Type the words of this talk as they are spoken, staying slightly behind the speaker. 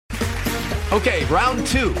Okay, round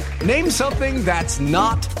two. Name something that's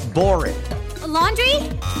not boring. A laundry?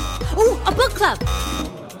 Ooh, a book club.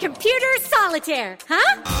 Computer solitaire,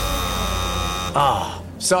 huh? Ah,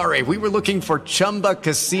 sorry, we were looking for Chumba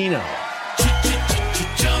Casino.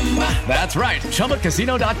 That's right,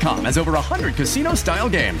 ChumbaCasino.com has over 100 casino-style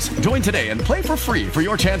games. Join today and play for free for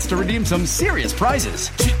your chance to redeem some serious prizes.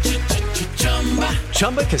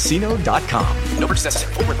 ChumbaCasino.com. No purchase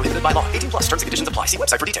necessary. Void where prohibited by law. 18 plus. Terms and conditions apply. See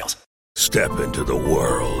website for details. Step into the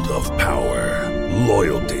world of power,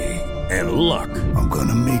 loyalty, and luck. I'm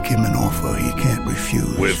gonna make him an offer he can't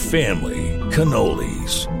refuse. With family,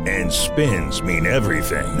 cannolis, and spins mean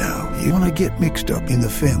everything. Now, you wanna get mixed up in the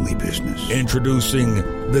family business. Introducing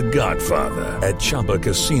The Godfather at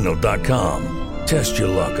ChumbaCasino.com. Test your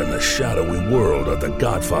luck in the shadowy world of The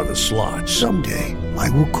Godfather slot. Someday, I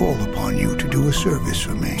will call upon you to do a service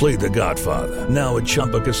for me. Play The Godfather now at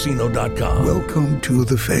ChumbaCasino.com. Welcome to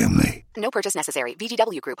the family. No purchase necessary.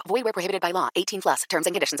 VGW Group. Void where prohibited by law. 18 plus. Terms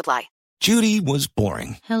and conditions apply. Judy was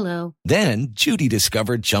boring. Hello. Then Judy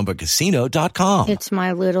discovered ChumbaCasino.com. It's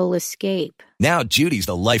my little escape. Now Judy's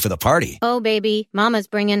the life of the party. Oh, baby, mama's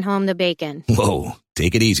bringing home the bacon. Whoa,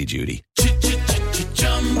 take it easy, Judy.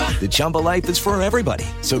 The Chumba life is for everybody.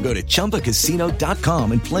 So go to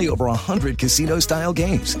ChumbaCasino.com and play over 100 casino-style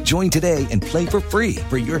games. Join today and play for free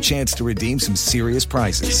for your chance to redeem some serious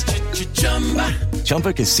prizes.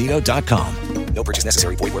 ChumbaCasino.com. No purchase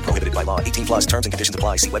necessary. Void where prohibited by law. 18 plus. Terms and conditions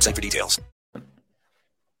apply. See website for details.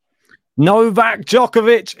 Novak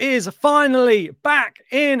Djokovic is finally back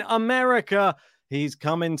in America. He's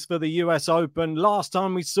coming for the US Open. Last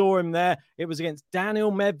time we saw him there, it was against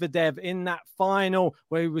Daniel Medvedev in that final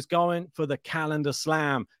where he was going for the calendar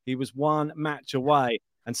slam. He was one match away.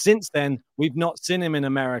 And since then, we've not seen him in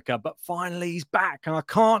America. But finally, he's back. And I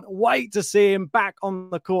can't wait to see him back on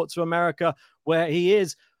the courts of America where he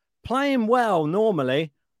is playing well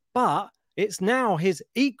normally. But it's now his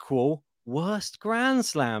equal worst Grand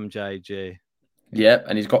Slam, JG. Yep,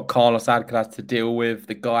 and he's got Carlos Alcaraz to deal with,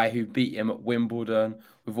 the guy who beat him at Wimbledon.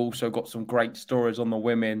 We've also got some great stories on the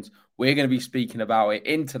women's. We're going to be speaking about it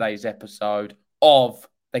in today's episode of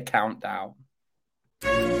The Countdown.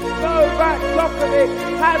 Novak Djokovic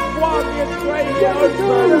has won the Australian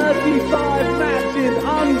Open. 35 matches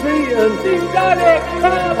unbeaten. He's done it!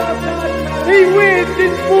 Carlos Alcaraz. He wins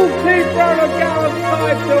his 14th Roland Garros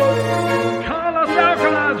title. Carlos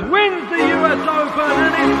Alcaraz wins the US Open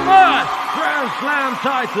and his first Grand Slam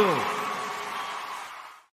title.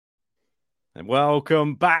 And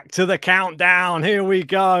welcome back to The Countdown. Here we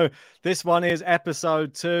go. This one is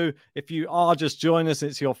episode 2. If you are just joining us,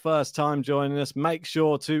 it's your first time joining us, make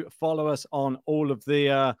sure to follow us on all of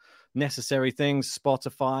the necessary things,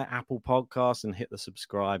 Spotify, Apple Podcasts, and hit the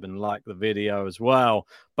subscribe and like the video as well.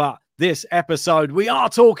 But this episode, we are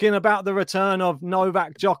talking about the return of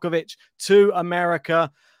Novak Djokovic to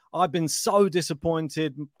America. I've been so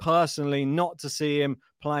disappointed personally not to see him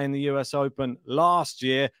play in the US Open last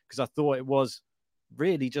year because I thought it was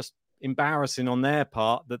really just embarrassing on their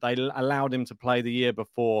part that they allowed him to play the year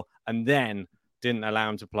before and then didn't allow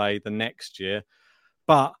him to play the next year.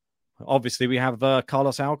 But obviously we have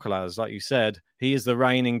Carlos Alcaraz, like you said. He is the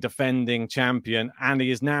reigning defending champion and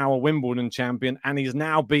he is now a Wimbledon champion and he's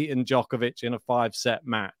now beaten Djokovic in a 5-set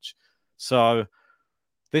match. So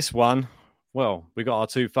this one, well, we got our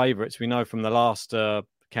two favourites. We know from the last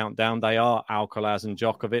countdown they are Alcaraz and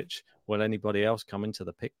Djokovic. Will anybody else come into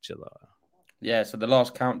the picture though? Yeah, so the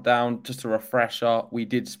last countdown, just a refresher, we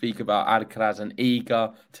did speak about Alcaraz and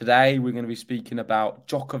Iga. Today, we're going to be speaking about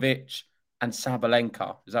Djokovic and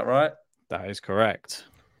Sabalenka. Is that right? That is correct.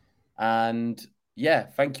 And yeah,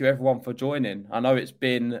 thank you everyone for joining. I know it's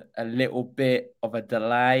been a little bit of a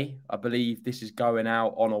delay. I believe this is going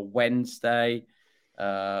out on a Wednesday.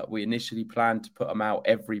 We initially planned to put them out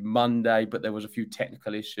every Monday, but there was a few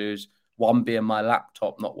technical issues, one being my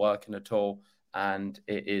laptop not working at all. And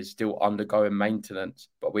it is still undergoing maintenance.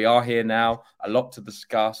 But we are here now, a lot to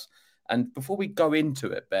discuss. And before we go into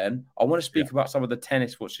it, Ben, I want to speak about some of the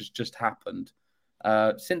tennis which has just happened.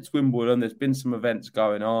 Since Wimbledon, there's been some events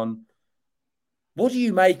going on. What do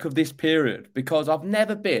you make of this period? Because I've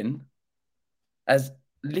never been as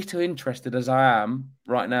little interested as I am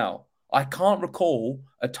right now. I can't recall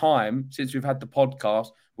a time since we've had the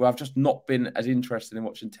podcast where I've just not been as interested in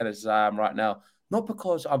watching tennis as I am right now. Not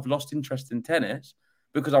because I've lost interest in tennis,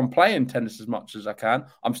 because I'm playing tennis as much as I can.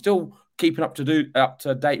 I'm still keeping up to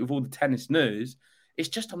date with all the tennis news. It's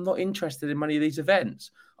just I'm not interested in many of these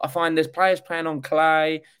events. I find there's players playing on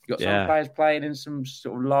clay. You've got some players playing in some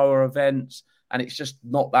sort of lower events, and it's just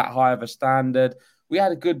not that high of a standard. We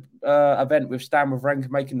had a good event with Stan Wawrinka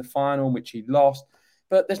making the final, which he lost.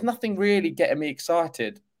 but there's nothing really getting me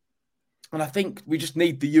excited. And I think we just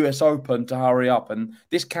need the US Open to hurry up. And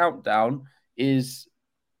this countdown is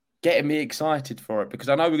getting me excited for it because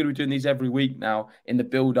I know we're going to be doing these every week now in the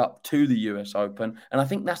build up to the US Open. And I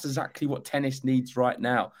think that's exactly what tennis needs right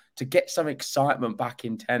now, to get some excitement back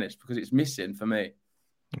in tennis, because it's missing for me.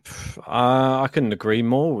 I couldn't agree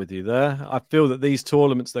more with you there. I feel that these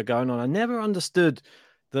tournaments that are going on, I never understood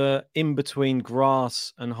the in-between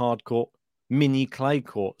grass and hard court mini clay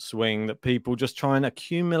court swing that people just try and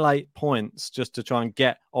accumulate points just to try and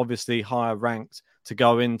get obviously higher ranked to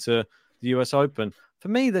go into the US Open. For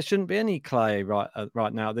me, there shouldn't be any clay right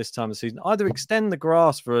now at this time of the season. Either extend the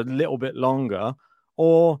grass for a little bit longer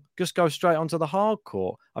or just go straight onto the hard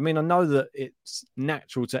court. I mean, I know that it's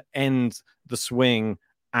natural to end the swing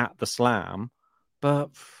at the slam, but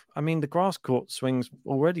I mean, the grass court swing's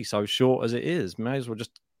already so short as it is. May as well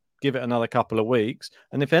just give it another couple of weeks.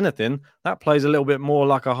 And if anything, that plays a little bit more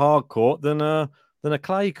like a hard court than a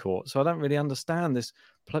clay court. So I don't really understand this.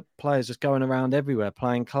 Players just going around everywhere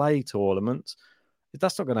playing clay tournaments.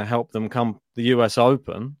 That's not going to help them come the US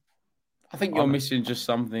Open. I think you're missing just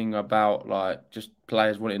something about like just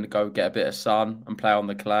players wanting to go get a bit of sun and play on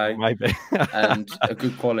the clay. Maybe. And a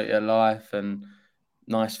good quality of life and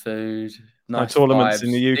nice food, nice tournaments vibes.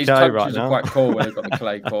 in the UK These countries right now are quite cool when they've got the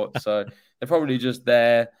clay court. So they're probably just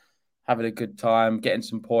there having a good time, getting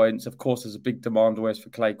some points. Of course, there's a big demand always for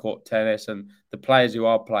clay court tennis, and the players who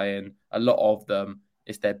are playing, a lot of them,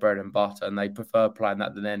 it's their bread and butter, and they prefer playing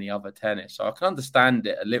that than any other tennis. So I can understand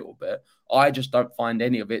it a little bit. I just don't find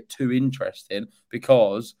any of it too interesting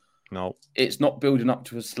because it's not building up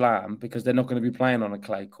to a slam, because they're not going to be playing on a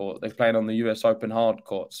clay court. They're playing on the US Open hard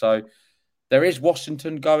court. So there is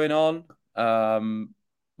Washington going on,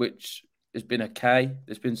 which has been okay.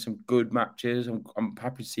 There's been some good matches. I'm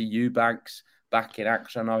happy to see Eubanks back in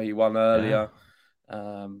action. I know he won earlier.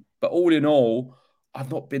 Yeah. But all in all, I've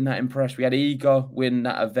not been that impressed. We had Iga win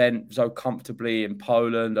that event so comfortably in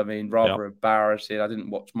Poland. I mean, rather embarrassing. I didn't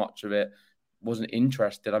watch much of it. Wasn't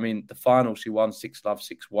interested. I mean, the final she won 6-love,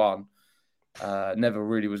 6-1. Never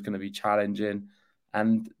really was going to be challenging.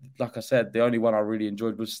 And like I said, the only one I really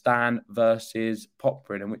enjoyed was Stan versus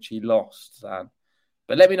Poprin, in which he lost, Stan.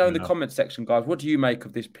 But let me know in the comment section, guys. What do you make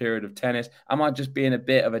of this period of tennis? Am I just being a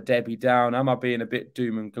bit of a Debbie Down? Am I being a bit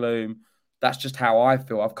doom and gloom? That's just how I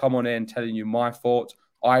feel. I've come on in telling you my thoughts.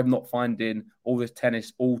 I'm not finding all this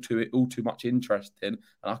tennis all too much interesting, and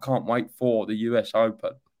I can't wait for the US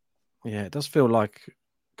Open. Yeah, it does feel like,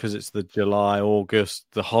 because it's the July, August,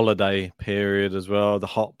 the holiday period as well, the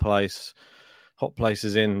hot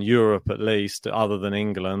places in Europe at least, other than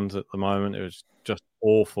England at the moment. It was just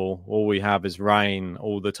awful. All we have is rain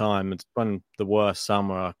all the time. It's been the worst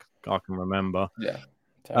summer I can remember.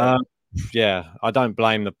 Yeah, I don't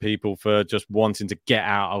blame the people for just wanting to get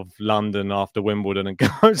out of London after Wimbledon and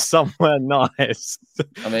go somewhere nice.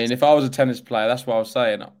 I mean, if I was a tennis player, that's what I was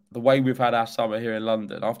saying. The way we've had our summer here in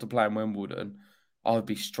London, after playing Wimbledon, I would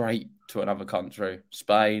be straight to another country.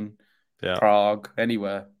 Spain, Prague,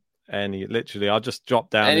 anywhere. Literally, I'll just drop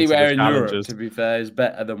down anywhere in Europe, to be fair, is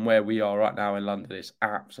better than where we are right now in London. It's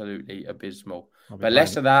absolutely abysmal. But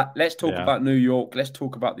less of that. Let's talk about New York. Let's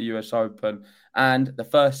talk about the US Open. And the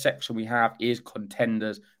first section we have is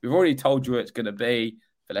contenders. We've already told you what it's going to be,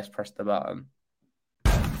 but let's press the button.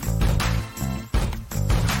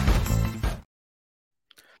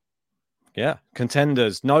 Yeah,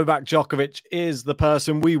 contenders. Novak Djokovic is the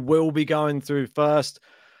person we will be going through first.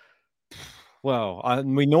 Well,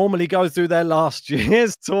 we normally go through their last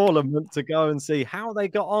year's tournament to go and see how they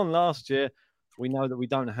got on last year. We know that we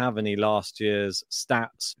don't have any last year's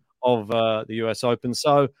stats of the US Open.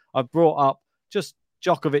 So I've brought up just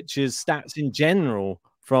Djokovic's stats in general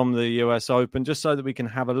from the US Open, just so that we can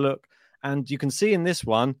have a look. And you can see in this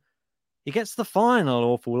one, he gets the final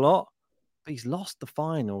awful lot, but he's lost the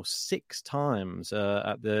final 6 times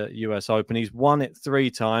at the US Open. He's won it 3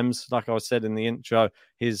 times. Like I said in the intro,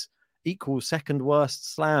 his equal second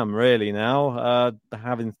worst slam really now,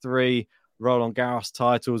 having 3 Roland Garros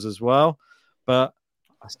titles as well. But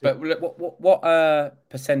what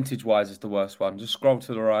percentage-wise is the worst one? Just scroll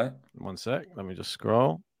to the right. One sec. Let me just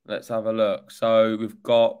scroll. Let's have a look. So we've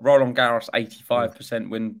got Roland Garros 85%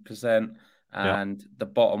 win percent, and the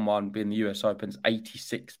bottom one being the US Open's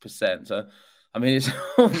 86%. So I mean, it's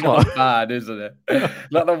not bad, isn't it?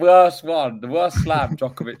 Like the worst one, the worst slam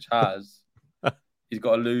Djokovic has. He's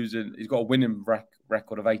got a winning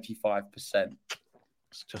record of 85%.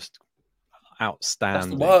 It's just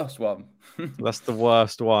outstanding. That's the worst one. That's the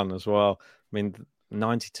worst one as well. I mean,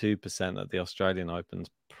 92% at the Australian Open's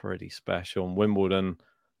pretty special. And Wimbledon,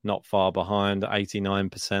 not far behind,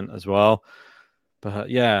 89% as well. But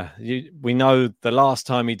we know the last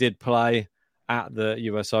time he did play at the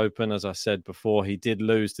US Open, as I said before, he did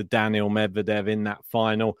lose to Daniil Medvedev in that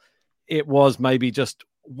final. It was maybe just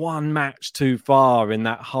one match too far in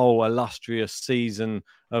that whole illustrious season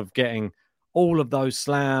of getting all of those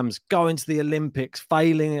slams, going to the Olympics,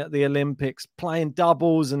 failing at the Olympics, playing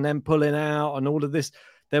doubles and then pulling out and all of this.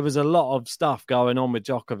 There was a lot of stuff going on with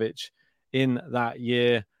Djokovic in that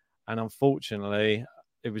year. And unfortunately,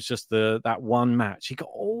 it was just that one match. He got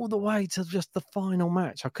all the way to just the final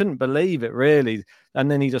match. I couldn't believe it, really.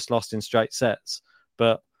 And then he just lost in straight sets.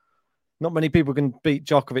 But not many people can beat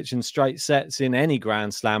Djokovic in straight sets in any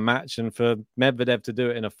Grand Slam match. And for Medvedev to do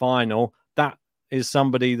it in a final, that is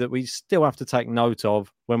somebody that we still have to take note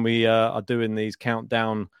of when we are doing these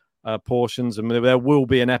countdown portions. And there will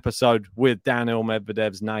be an episode with Daniil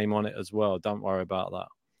Medvedev's name on it as well. Don't worry about that.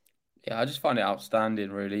 Yeah, I just find it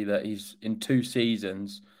outstanding, really, that he's in 2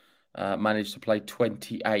 seasons managed to play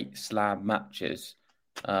 28 slam matches,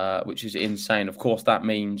 which is insane. Of course, that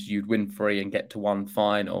means you'd win 3 and get to 1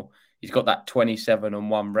 final. He's got that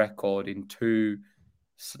 27-1 record in 2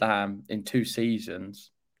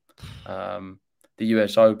 seasons. The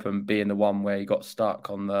US Open being the one where he got stuck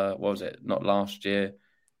on the, what was it? Not last year,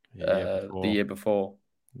 the year before.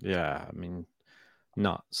 Yeah, I mean,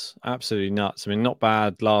 nuts, absolutely nuts. I mean, not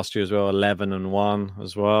bad last year as well, 11-1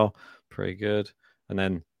 as well, pretty good. And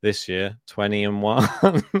then this year,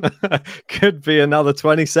 20-1, could be another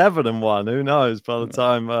 27-1. Who knows by the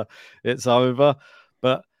time it's over?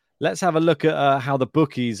 But let's have a look at how the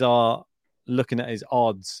bookies are looking at his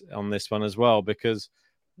odds on this one as well, because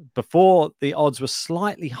before the odds were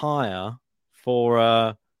slightly higher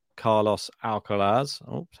for Carlos Alcaraz.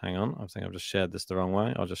 Oh, hang on. I think I've just shared this the wrong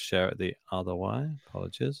way. I'll just share it the other way.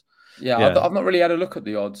 Apologies. Yeah. I've not really had a look at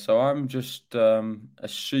the odds, so I'm just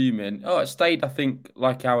assuming. Oh, it stayed, I think,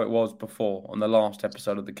 like how it was before on the last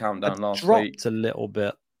episode of the countdown last week. Dropped a little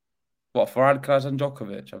bit. What, for Alcaraz and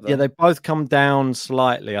Djokovic? Yeah, they both come down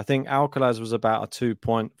slightly. I think Alcaraz was about a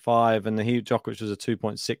 2.5 and Djokovic was a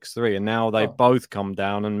 2.63, and now they both come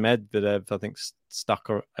down. And Medvedev, I think,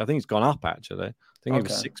 I think he's gone up, actually. I think he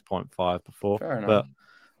was 6.5 before, but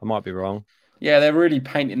I might be wrong. Yeah, they're really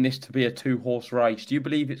painting this to be a 2-horse race. Do you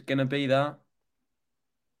believe it's going to be that?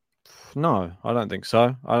 No, I don't think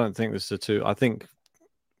so. I don't think this is a 2. I think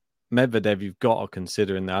Medvedev, you've got to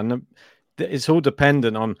consider in there. And it's all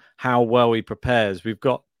dependent on how well he prepares. We've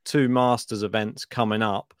got 2 Masters events coming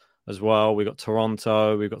up as well. We've got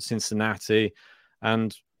Toronto, we've got Cincinnati,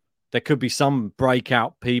 and there could be some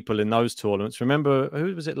breakout people in those tournaments. Remember,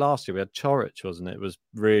 who was it last year? We had Coric, wasn't it? It was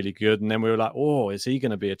really good. And then we were like, oh, is he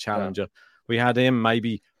going to be a challenger? Yeah. We had him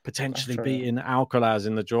maybe potentially beating Alcaraz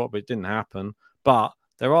in the draw, but it didn't happen. But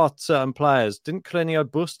there are certain players. Didn't Clenio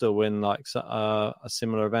Buster win like a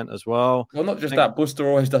similar event as well? Well, not just that. Buster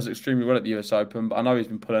always does extremely well at the US Open, but I know he's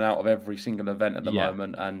been pulling out of every single event at the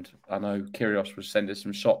moment. And I know Kyrgios was sending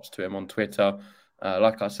some shots to him on Twitter.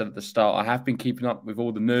 Like I said at the start, I have been keeping up with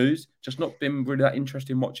all the news, just not been really that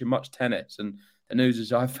interested in watching much tennis. And the news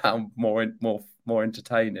is I found more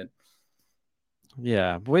entertaining.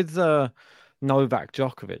 Yeah, with Novak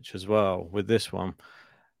Djokovic as well, with this one.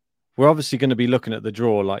 We're obviously going to be looking at the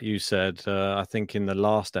draw, like you said, I think in the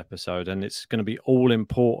last episode, and it's going to be all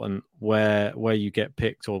important where you get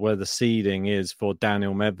picked or where the seeding is for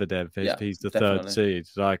Daniil Medvedev if he's the third seed.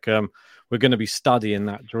 Like we're going to be studying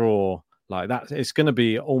that draw like that. It's going to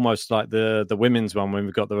be almost like the women's one when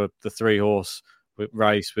we've got the 3-horse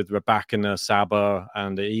race with Rybakina, Saber,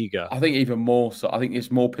 and Iga. I think even more so. I think it's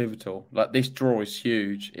more pivotal. Like this draw is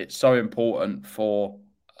huge. It's so important for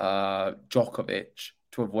Djokovic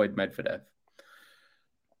to avoid Medvedev.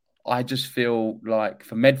 I just feel like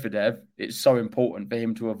for Medvedev, it's so important for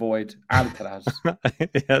him to avoid Alcaraz.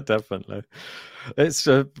 Yeah, definitely. It's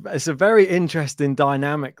a very interesting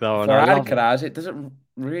dynamic, though. For Alcaraz, it doesn't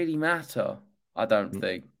really matter, I don't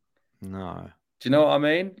think. No. Do you know what I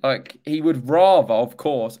mean? Like, he would rather, of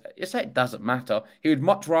course, you say it doesn't matter. He would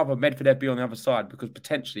much rather Medvedev be on the other side because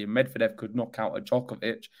potentially Medvedev could knock out a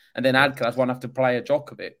Djokovic and then Alcaraz won't have to play a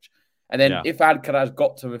Djokovic. And then if Alcaraz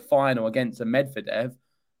got to the final against a Medvedev,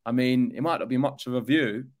 I mean, it might not be much of a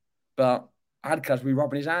view, but Alcaraz will be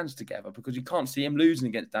rubbing his hands together because you can't see him losing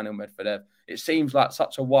against Daniil Medvedev. It seems like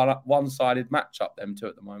such a one-sided matchup, them two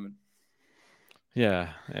at the moment. Yeah,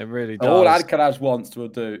 it really does. All Alcaraz wants to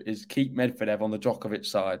do is keep Medvedev on the Djokovic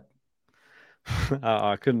side.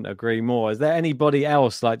 I couldn't agree more. Is there anybody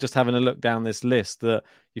else, like just having a look down this list, that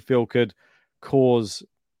you feel could cause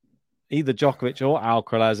either Djokovic or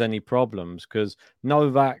Alcaraz any problems? Because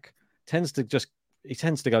Novak tends to just he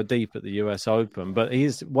tends to go deep at the US Open, but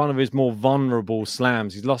he's one of his more vulnerable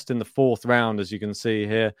slams. He's lost in the fourth round, as you can see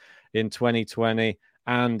here, in 2020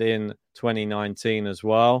 and in 2019 as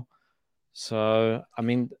well. So, I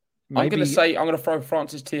mean, maybe... I'm going to throw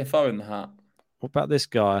Francis TFO in the hat. What about this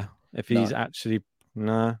guy? If he's actually...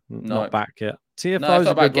 No, not back yet. TFO's no, it's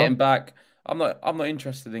not about getting one. back. I'm not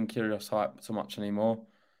interested in Kyrgios hype so much anymore.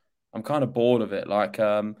 I'm kind of bored of it. Like,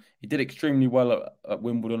 he did extremely well at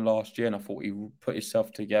Wimbledon last year, and I thought he put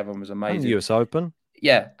himself together and was amazing. And US Open.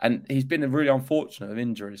 Yeah, and he's been really unfortunate of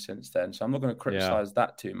injuries since then, so I'm not going to criticise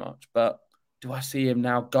that too much. But do I see him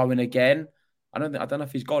now going again? I don't know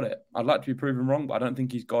if he's got it. I'd like to be proven wrong, but I don't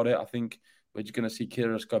think he's got it. I think we're just going to see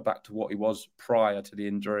Kyrgios go back to what he was prior to the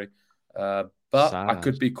injury. But Sad. I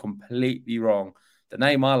could be completely wrong. The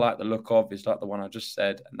name I like the look of is like the one I just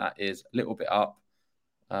said, and that is a little bit up.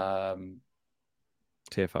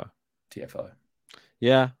 TFO.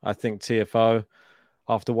 Yeah, I think TFO,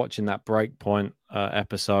 after watching that Breakpoint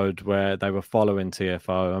episode where they were following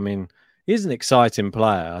TFO, I mean, he's an exciting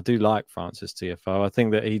player. I do like Francis TFO. I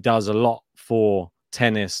think that he does a lot for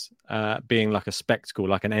tennis, being like a spectacle,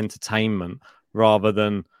 like an entertainment, rather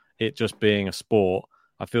than it just being a sport.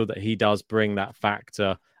 I feel that he does bring that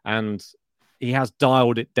factor, and he has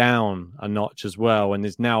dialed it down a notch as well. And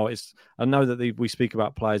I know that we speak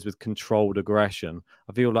about players with controlled aggression.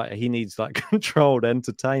 I feel like he needs like controlled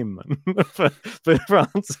entertainment for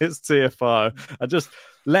Francis TFO. And just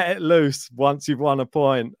let it loose once you've won a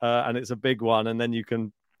point, and it's a big one, and then you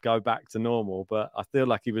can go back to normal. But I feel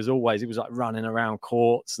like he was like running around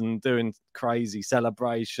courts and doing crazy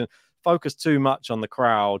celebration, focused too much on the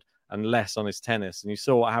crowd and less on his tennis. And you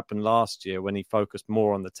saw what happened last year when he focused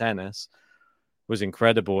more on the tennis. Was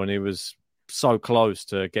incredible, and he was so close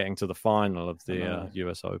to getting to the final of the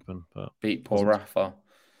US Open. But beat poor Rafa.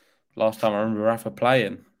 Last time I remember Rafa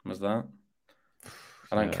playing was that.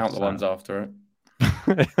 I don't count the ones after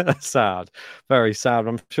it. Sad, very sad.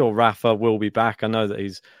 I'm sure Rafa will be back. I know that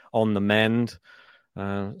he's on the mend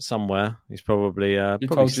somewhere. He's probably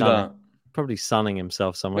sunning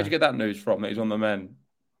himself somewhere. Where'd you get that news from? That he's on the mend? I'm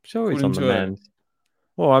sure he's on the mend.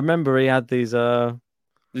 Well, I remember he had these.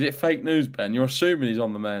 Is it fake news, Ben? You're assuming he's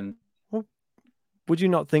on the mend. Well, would you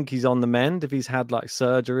not think he's on the mend if he's had like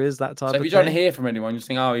surgeries, that type of thing? So if you don't hear from anyone, you just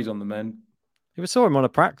think, oh, he's on the mend. You saw him on a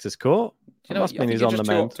practice court. Must mean he's on the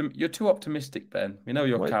mend. You're too optimistic, Ben. We know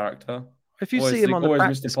your character. If you see him on the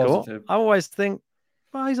practice court, I always think,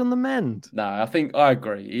 well, he's on the mend. No, I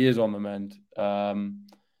agree. He is on the mend.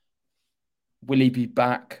 Will he be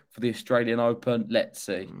back for the Australian Open? Let's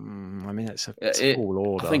see. I mean, it's a tall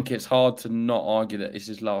order. I think it's hard to not argue that this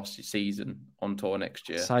is last season on tour next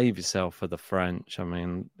year. Save yourself for the French. I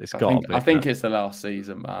mean, it's got to be. I think it's the last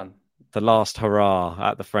season, man. The last hurrah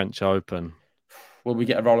at the French Open. Will we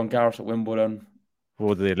get a Roland Garros at Wimbledon?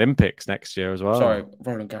 Or the Olympics next year as well. Sorry,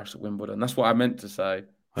 Roland Garros at Wimbledon. That's what I meant to say.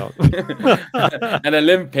 Oh. An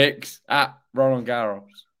Olympics at Roland Garros.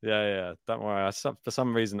 Yeah. Don't worry. For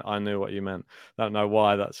some reason, I knew what you meant. I don't know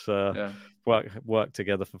why. That's worked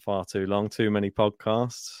together for far too long. Too many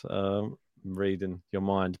podcasts. Reading your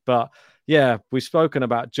mind. But yeah, we've spoken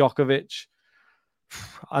about Djokovic.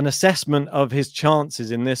 An assessment of his chances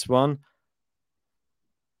in this one.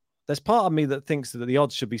 There's part of me that thinks that the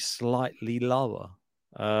odds should be slightly lower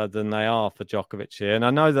than they are for Djokovic here. And I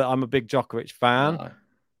know that I'm a big Djokovic fan. No.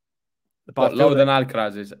 But lower than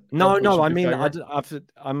Alcaraz is. No. I mean,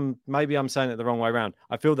 I'm saying it the wrong way around.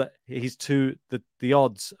 I feel that the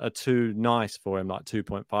odds are too nice for him, like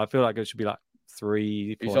 2.5. I feel like it should be like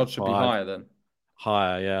 3. His odds should be higher then.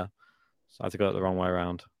 Higher, yeah. So I had to go it the wrong way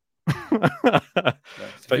around. But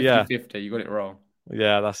 50-50, you got it wrong.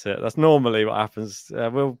 Yeah, that's it. That's normally what happens.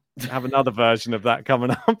 We'll have another version of that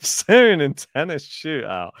coming up soon in Tennis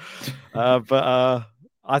Shootout.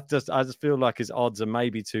 I just feel like his odds are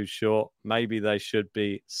maybe too short. Maybe they should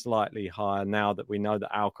be slightly higher now that we know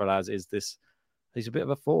that Alcaraz he's a bit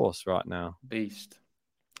of a force right now. Beast.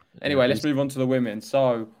 Anyway, let's move on to the women.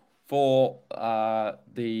 So for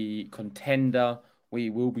the contender,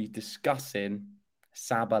 we will be discussing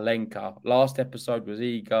Sabalenka. Last episode was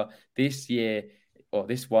Iga.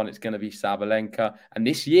 This one, it's going to be Sabalenka. And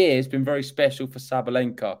this year has been very special for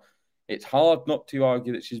Sabalenka. It's hard not to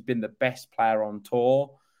argue that she's been the best player on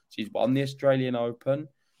tour. She's won the Australian Open.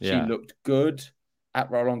 Yeah. She looked good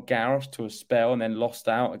at Roland Garros to a spell and then lost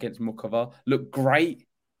out against Mukova. Looked great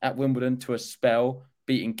at Wimbledon to a spell,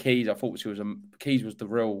 beating Keys. I thought Keys was the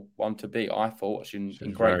real one to beat. I thought she was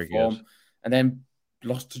in great form. Good. And then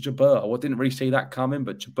lost to Jabeur. I didn't really see that coming,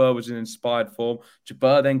 but Jabeur was in inspired form.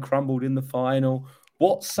 Jabeur then crumbled in the final.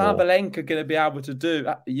 What's Sabalenka going to be able to do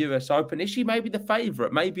at the US Open? Is she maybe the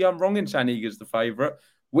favourite? Maybe I'm wrong in saying Iga's the favourite.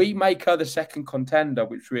 We make her the second contender,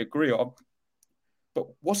 which we agree on. But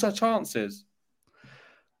what's her chances?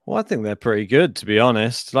 Well, I think they're pretty good, to be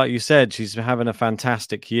honest. Like you said, she's having a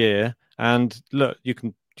fantastic year. And look, you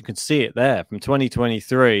can see it there from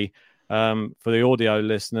 2023. For the audio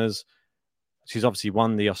listeners, she's obviously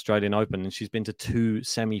won the Australian Open and she's been to 2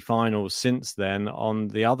 semi-finals since then on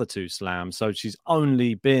the other 2 slams. So she's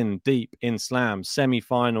only been deep in slams.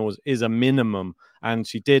 Semi-finals is a minimum. And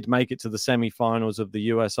she did make it to the semi-finals of the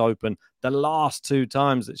US Open. The last 2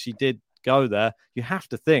 times that she did go there, you have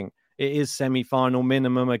to think it is semi-final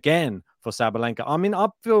minimum again for Sabalenka. I mean, I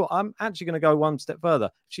feel I'm actually going to go one step further.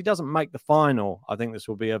 If she doesn't make the final, I think this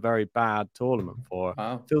will be a very bad tournament for her.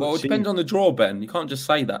 Wow. Well, it depends on the draw, Ben. You can't just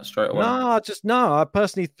say that straight away. No. I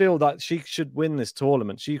personally feel that she should win this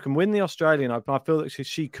tournament. She can win the Australian Open. I feel that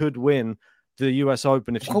she could win the US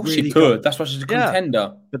Open if she really she could. That's why she's a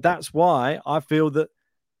contender. But that's why I feel that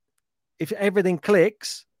if everything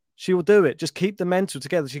clicks, she will do it. Just keep the mental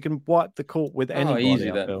together. She can wipe the court with anybody.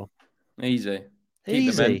 Easy then. Easy.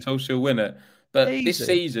 Keep the mental, she'll win it. But this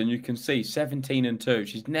season, you can see 17-2.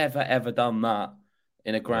 She's never ever done that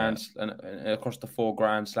in a across the 4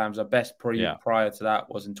 Grand Slams. Her best prior to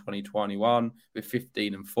that was in 2021 with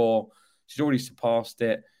 15-4. She's already surpassed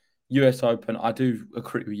it. US Open, I do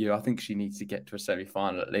agree with you. I think she needs to get to a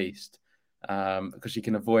semi-final at least because she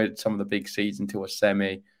can avoid some of the big seeds until a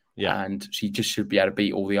semi. Yeah. And she just should be able to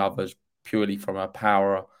beat all the others purely from her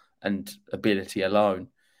power and ability alone.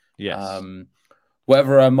 Yes.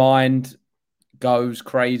 Whether her mind goes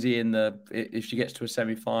crazy if she gets to a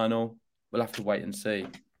semi-final, we'll have to wait and see.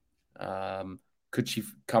 Could she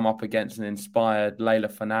come up against an inspired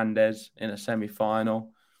Leylah Fernandez in a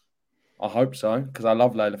semi-final? I hope so, because I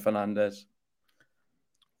love Leylah Fernandez.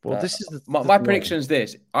 Well, this is my prediction is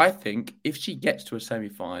this. I think if she gets to a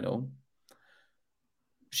semi-final,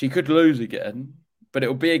 she could lose again, but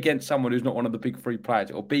it'll be against someone who's not one of the big 3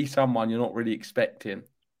 players. It'll be someone you're not really expecting.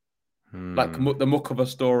 Like the Mukova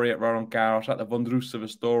story at Roland Garros, like the Vondrousova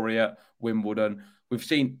story at Wimbledon. We've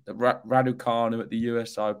seen Raducanu at the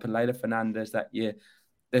US Open, Leylah Fernandez that year.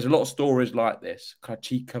 There's a lot of stories like this.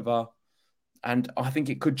 Krajcikova. And I think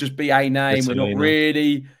it could just be a name. We're not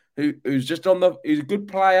really... Who's just who's a good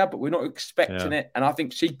player, but we're not expecting it. And I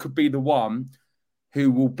think she could be the one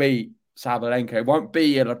who will beat Sabalenka. It won't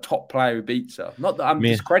be a top player who beats her. Not that I'm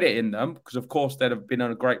discrediting them, because of course they'd have been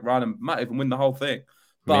on a great run and might even win the whole thing.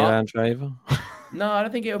 But no, I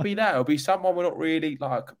don't think it'll be that. It'll be someone we're not really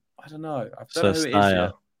like. I don't know. I don't know who it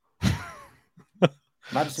is yet.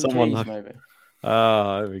 Madison Keys, maybe.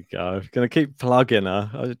 Oh, there we go. Going to keep plugging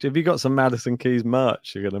her. Have you got some Madison Keys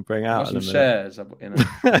merch you're going to bring out? Some shares.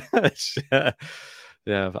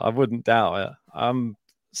 Yeah, I wouldn't doubt it.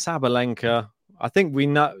 Sabalenka, I think we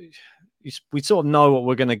sort of know what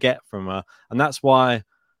we're going to get from her, and that's why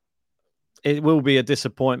it will be a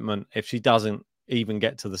disappointment if she doesn't even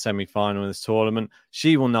get to the semi-final in this tournament.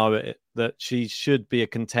 She will know that she should be a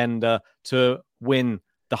contender to win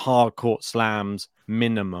the hard court slams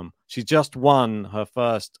minimum. She just won her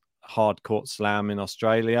first hard court slam in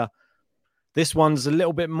Australia. This one's a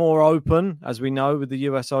little bit more open, as we know, with the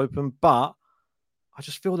US Open, but I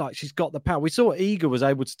just feel like she's got the power. We saw what Iga was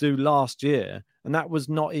able to do last year, and that was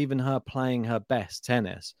not even her playing her best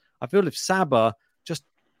tennis. I feel if Saba just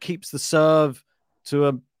keeps the serve to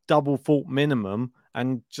a double fault minimum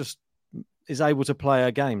and just is able to play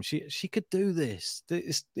her game, she could do this.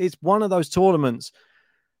 It's one of those tournaments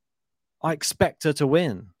I expect her to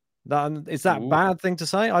win. Is that a bad thing to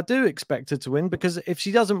say? I do expect her to win, because if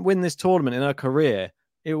she doesn't win this tournament in her career,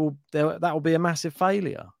 that will be a massive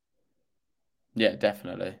failure. Yeah,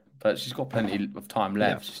 definitely. But she's got plenty of time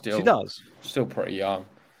left. Yeah, she does. Still pretty young.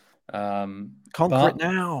 Conquer it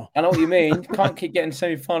now. I know what you mean. You can't keep getting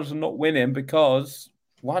semi-finals and not winning, because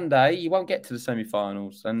one day you won't get to the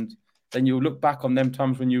semi-finals, and then you'll look back on them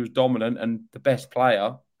times when you was dominant and the best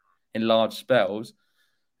player in large spells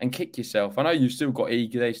and kick yourself. I know you've still got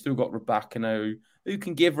Iga, they've still got Rebecca who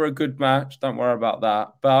can give her a good match. Don't worry about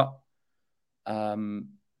that. But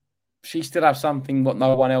she still has something what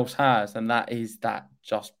no one else has, and that is that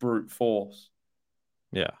just brute force.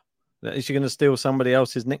 Yeah. Is she going to steal somebody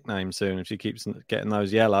else's nickname soon if she keeps getting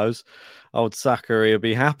those yellows? Old Zachary will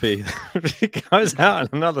be happy if she goes out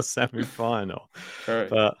in another semi-final. True.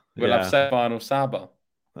 But we'll have semi-final Saba.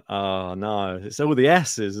 Oh, no. It's all the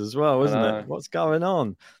S's as well, isn't it? What's going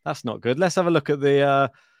on? That's not good. Let's have a look at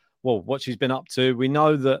what she's been up to. We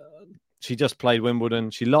know that she just played Wimbledon.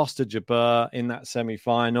 She lost to Jabeur in that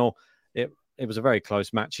semi-final. it was a very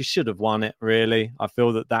close match. She should have won it, really. I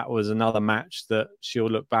feel that was another match that she'll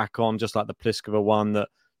look back on, just like the Pliskova one that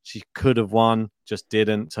she could have won, just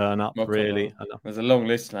didn't turn up, really. There's a long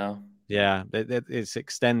list now. Yeah, it's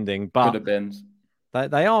extending, but could have been.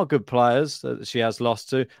 They are good players that she has lost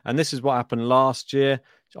to. And this is what happened last year.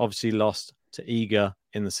 She obviously lost to Iga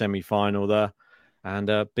in the semi-final there and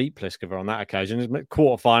beat Pliskova on that occasion.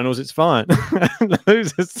 Quarterfinals, it's fine.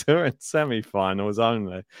 Loses to her in semi-finals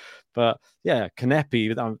only. But yeah,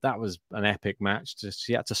 Kanepi, that was an epic match.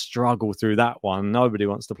 She had to struggle through that one. Nobody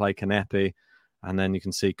wants to play Kanepi. And then you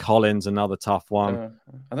can see Collins, another tough one.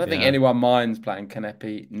 I don't think anyone minds playing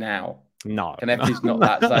Kanepi now. No. Kanepi's not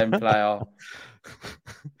that same player.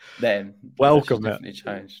 Then welcome definitely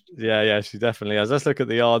changed. Yeah, she definitely has. Let's look at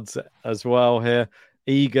the odds as well here.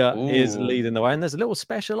 Iga is leading the way, and there's a little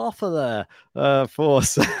special offer there for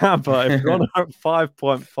Saba. If you're on at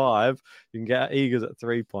 5.5, you can get Iga's at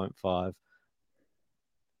 3.5.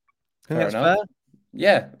 Think that's fair?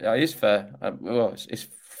 Yeah, it is fair. It's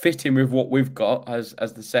fitting with what we've got as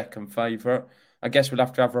the second favourite. I guess we'll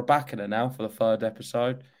have to have Rebecca now for the third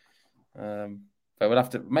episode. But we'll have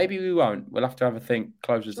to. Maybe we won't. We'll have to have a think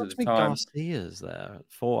closer to the time. Garcia's there at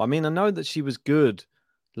 4. I mean, I know that she was good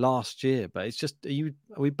last year, but it's just are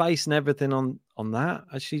we basing everything on that?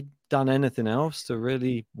 Has she done anything else to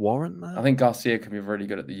really warrant that? I think Garcia can be really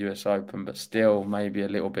good at the US Open, but still maybe a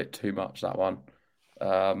little bit too much that one.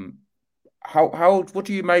 What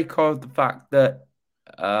do you make of the fact that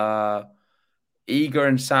Iga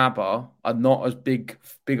and Saba are not as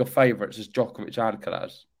bigger favourites as Djokovic and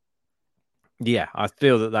Alcaraz? Yeah, I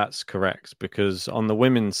feel that that's correct because on the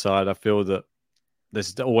women's side, I feel that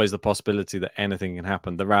there's always the possibility that anything can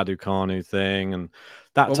happen. The Raducanu thing and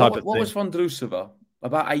that type of thing. What was Vondrousova?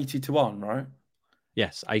 About 80-1, right?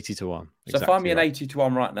 Yes, 80-1. So find me an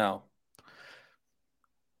 80-1 right now.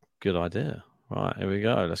 Good idea. Right, here we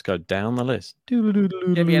go. Let's go down the list. Give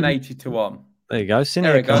me an 80-1. There you go.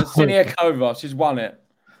 There we go. Siniakova. She's won it.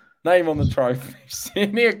 Name on the trophy.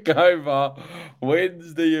 Siniakova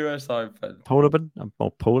wins the US Open. Paula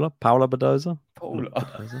Badoza?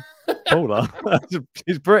 Paula.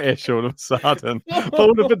 She's British all of a sudden.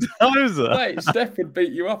 Paula Badoza. Wait, Steph would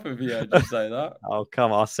beat you up if he heard you say that. Oh,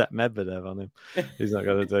 come on. I'll set Medvedev on him. He's not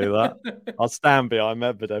going to do that. I'll stand behind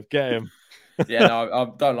Medvedev. Get him. Yeah, no, I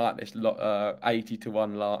don't like this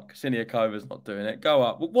 80-1 lark. Siniakova's not doing it. Go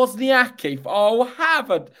up. Wozniacki. Oh,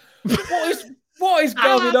 Harvard. What is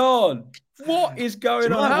going on? What is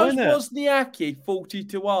going on? How's Wozniacki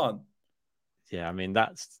 40-1? Yeah, I mean,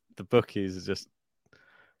 that's the bookies are just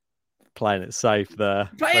playing it safe there.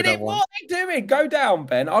 What are they doing? Go down,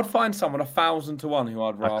 Ben. I'd find someone 1,000-1 who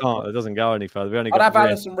I'd rather. I can't. It doesn't go any further. I'd have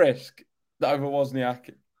Alison Risk over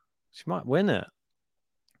Wozniacki. She might win it.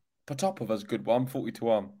 Potopova's a good one,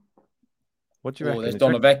 40-1. What do you reckon? There's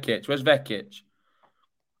Donna Vekic. Where's Vekic?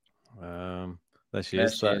 There she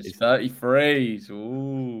is. 33s.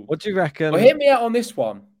 Ooh. What do you reckon? Well, hit me out on this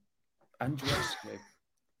one. Andreescu.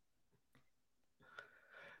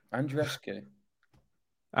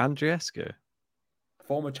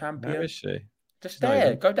 Former champion. Where is she? Just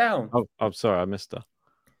there. Go down. Oh, I'm sorry. I missed her.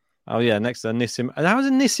 Oh, yeah. Next to Nissim.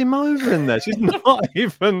 How's Nissimova in there? She's not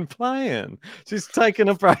even playing. She's taking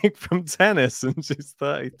a break from tennis and she's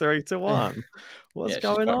 33-1. What's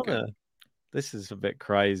going on there? This is a bit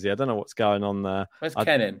crazy. I don't know what's going on there. Where's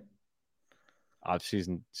Kenin? She's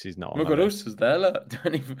not. Muguruza's there. Look,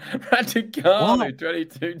 Raducanu,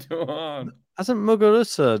 22-1. Hasn't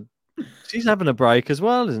Muguruza? She's having a break as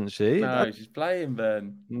well, isn't she? No, she's playing,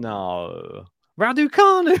 Ben. No.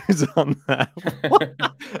 Raducanu's on there.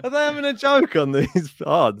 Are they having a joke on these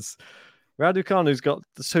odds? Raducanu's got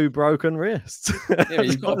the 2 broken wrists. Yeah,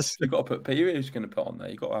 you've got to put people who's going to put on there.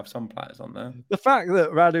 You've got to have some players on there. The fact that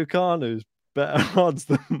Raducanu's better odds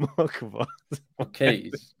than Mokova.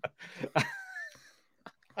 Keys.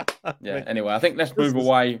 Yeah, anyway, I think let's move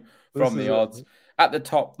away from the odds. At the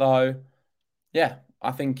top, though, yeah,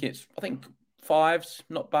 I think 5's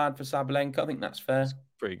not bad for Sabalenka. I think that's fair. That's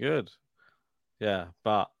pretty good. Yeah,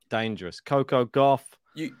 but dangerous. Coco Gauff.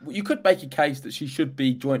 You could make a case that she should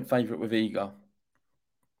be joint favourite with Iga.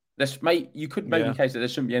 You could make a case that there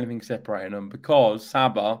shouldn't be anything separating them because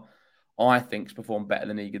Saba, I think, has performed better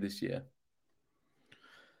than Iga this year.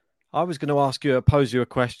 I was going to pose you a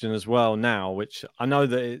question as well now, which I know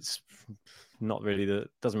that it's not really, that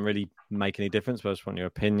doesn't really make any difference, but I just want your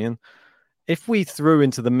opinion. If we threw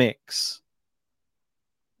into the mix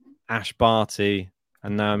Ash Barty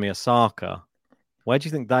and Naomi Osaka, where do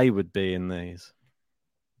you think they would be in these?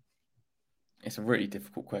 It's a really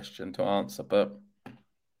difficult question to answer, but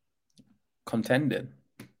contending.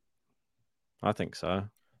 I think so.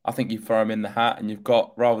 I think you throw him in the hat and you've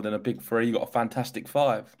got, rather than a big three, you've got a fantastic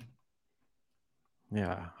five.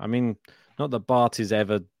 Yeah, I mean, not that Barty's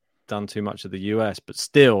ever done too much of the US, but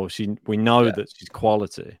still, we know that she's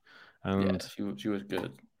quality. And she was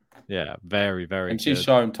good. Yeah, very, very and good. she's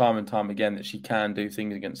shown time and time again that she can do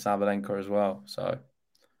things against Sabalenka as well. So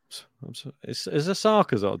is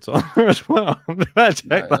Osaka's odds on as well?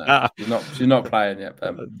 She's not playing yet,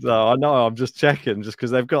 Ben. No, I know. I'm just checking, just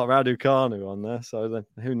because they've got Raducanu on there, so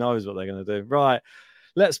who knows what they're going to do. Right,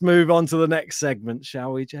 let's move on to the next segment,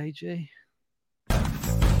 shall we, JG?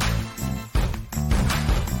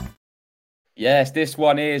 Yes, this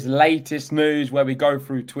one is latest news, where we go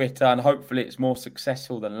through Twitter, and hopefully it's more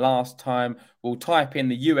successful than last time. We'll type in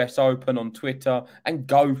the US Open on Twitter and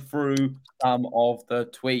go through some of the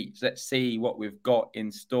tweets. Let's see what we've got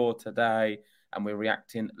in store today, and we're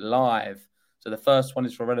reacting live. So the first one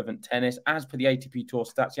is for Relevant Tennis. As per the ATP Tour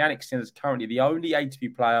stats, Jannik Sinner is currently the only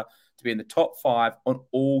ATP player to be in the top 5 on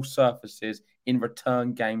all surfaces in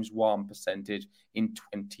return games won percentage in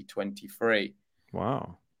 2023.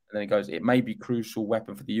 Wow. And then it goes, it may be crucial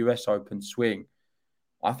weapon for the US Open swing.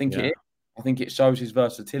 I think it is. I think it shows his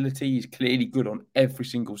versatility. He's clearly good on every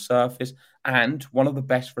single surface and one of the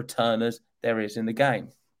best returners there is in the game.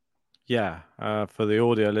 Yeah, for the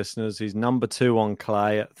audio listeners, he's number 2 on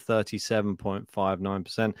clay at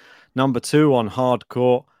 37.59%, number 2 on hard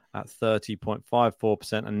court at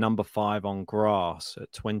 30.54%, and number 5 on grass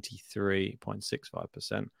at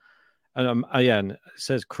 23.65%. And and it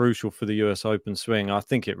says crucial for the US Open swing. I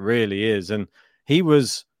think it really is. And he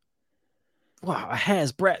was a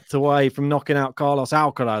hair's breadth away from knocking out Carlos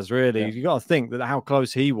Alcaraz, really. Yeah. You got to think that how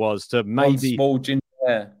close he was to maybe... One small ginger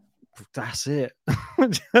hair. That's it.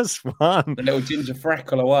 Just one. A little ginger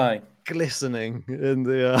freckle away. Glistening in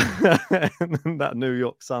the in that New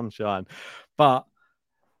York sunshine. But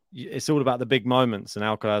it's all about the big moments, and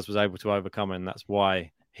Alcaraz was able to overcome it, and that's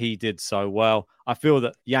why he did so well. I feel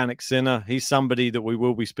that Jannik Sinner, he's somebody that we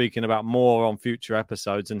will be speaking about more on future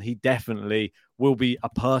episodes, and he definitely will be a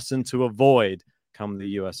person to avoid come the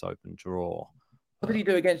US Open draw. What did he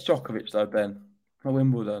do against Djokovic, though, Ben? At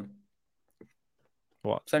Wimbledon?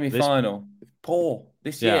 What? Semi-final. Poor.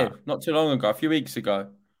 This year. Not too long ago. A few weeks ago.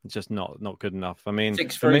 Just not good enough. I mean,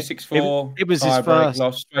 6-3, 6-4. It was his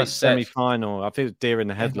first semi-final. I think it was deer in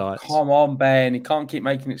the headlights. Come on, Ben. He can't keep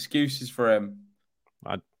making excuses for him.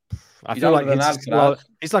 I feel like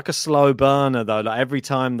he's like a slow burner, though. Like every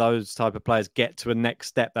time those type of players get to a next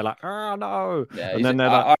step, they're like, oh, no. Yeah, and then they're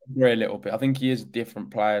I agree a little bit. I think he is a different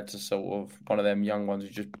player to sort of one of them young ones who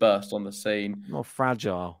just burst on the scene. More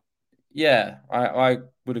fragile. Yeah, I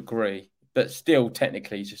would agree. But still,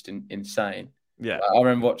 technically, he's just insane. Yeah. I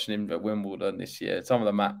remember watching him at Wimbledon this year. Some of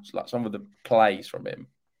the match, like some of the plays from him.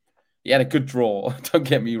 He had a good draw. Don't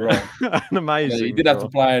get me wrong. An amazing. He didn't have to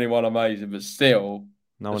play anyone amazing, but still.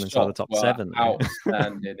 No one inside the top 7.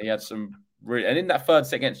 Outstanding. He had some really, and in that third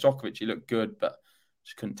set against Djokovic, he looked good, but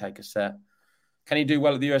just couldn't take a set. Can he do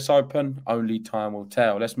well at the US Open? Only time will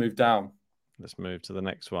tell. Let's move down. Let's move to the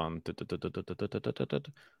next one.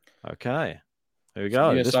 Okay. Here we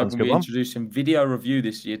go. US Open will be introducing video review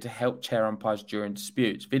this year to help chair umpires during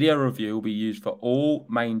disputes. Video review will be used for all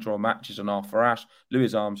main draw matches on Arthur Ashe,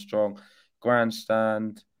 Louis Armstrong,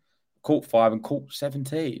 Grandstand, Court 5 and Court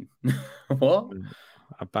 17. What?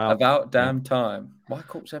 About damn time. Why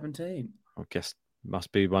Court 17? I guess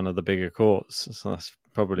must be one of the bigger courts. So that's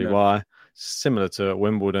probably why. Similar to at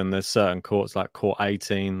Wimbledon, there's certain courts like Court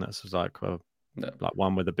 18. That's like like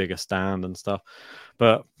one with a bigger stand and stuff.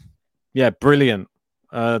 But yeah, brilliant.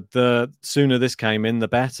 The sooner this came in, the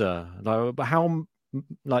better. But how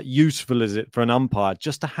useful is it for an umpire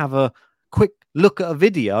just to have a quick look at a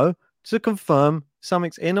video to confirm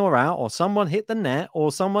something's in or out, or someone hit the net,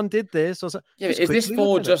 or someone did this, or so. Yeah, is this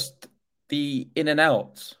for just the in and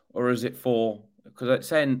out, or is it for, because it's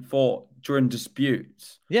saying for during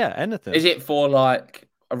disputes? Yeah, anything. Is it for like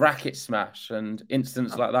a racket smash and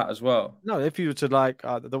incidents like that as well? No, if you were to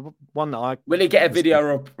the one that I will he get a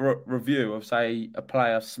video review of, say, a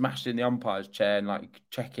player smashing the umpire's chair and like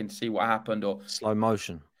checking to see what happened, or slow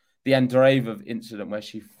motion? The Andreeva incident where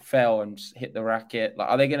she fell and hit the racket. Like,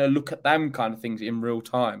 are they going to look at them kind of things in real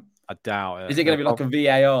time? I doubt it. Is it going to be like a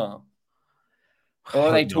VAR? Or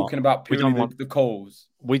are they talking about purely the calls?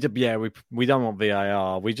 We don't want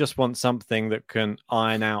VAR. We just want something that can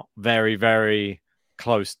iron out very, very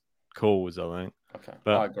close calls, I think. Okay,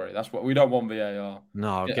 but I agree. That's what we don't want VAR.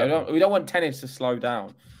 No, we don't want tennis to slow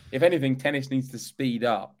down. If anything, tennis needs to speed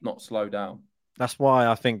up, not slow down. That's why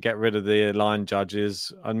I think get rid of the line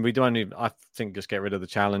judges, and I think just get rid of the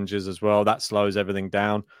challenges as well. That slows everything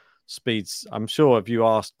down. speeds. I'm sure if you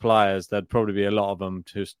asked players, there'd probably be a lot of them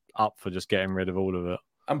just up for just getting rid of all of it.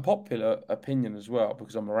 Unpopular opinion as well,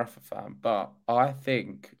 because I'm a Rafa fan, but I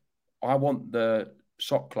think I want the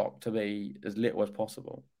shot clock to be as little as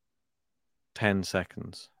possible. 10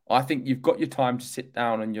 seconds. I think you've got your time to sit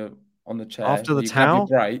down on the chair. After the you towel? have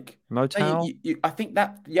your break. No towel? I think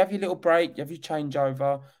that you have your little break, you have your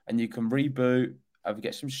changeover, and you can reboot,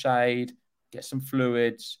 get some shade, get some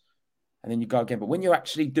fluids, and then you go again. But when you're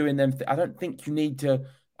actually doing them, I don't think you need to.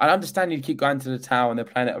 I understand you keep going to the towel and they're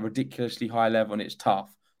playing at a ridiculously high level and it's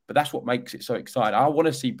tough, but that's what makes it so exciting. I want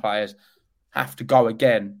to see players have to go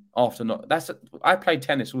again after not. I play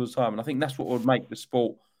tennis all the time, and I think that's what would make the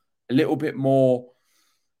sport a little bit more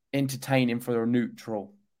entertaining for a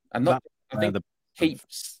neutral, and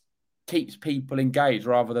keeps people engaged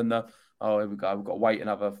rather than here we go, we've got to wait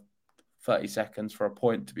another 30 seconds for a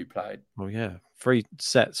point to be played. Well, yeah, 3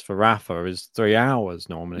 sets for Rafa is 3 hours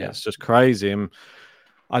normally. Yeah. It's just crazy. And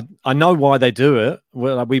I know why they do it.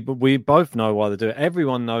 Well, we both know why they do it.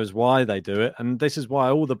 Everyone knows why they do it. And this is why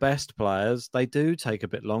all the best players, they do take a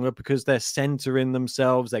bit longer, because they're centering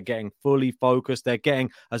themselves. They're getting fully focused. They're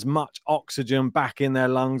getting as much oxygen back in their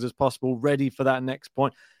lungs as possible, ready for that next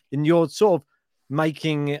point. And you're sort of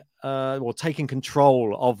making or taking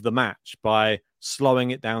control of the match by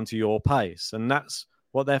slowing it down to your pace. And that's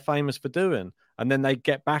what they're famous for doing. And then they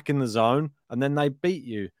get back in the zone and then they beat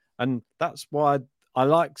you. And that's why I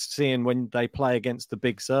like seeing when they play against the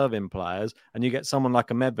big serving players and you get someone like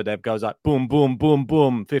a Medvedev goes like boom, boom, boom,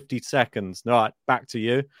 boom, 50 seconds. All right, back to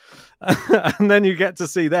you. And then you get to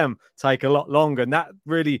see them take a lot longer. And that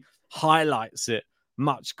really highlights it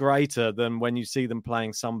much greater than when you see them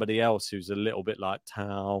playing somebody else who's a little bit like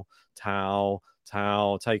Tao,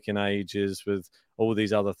 taking ages with all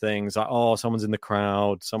these other things. Like, oh, someone's in the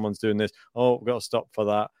crowd, someone's doing this. Oh, we've got to stop for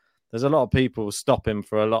that. There's a lot of people stopping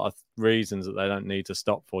for a lot of reasons that they don't need to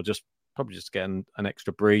stop for. Probably just getting an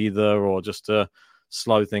extra breather or just to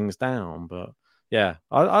slow things down. But yeah,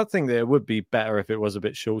 I think that it would be better if it was a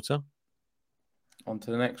bit shorter. On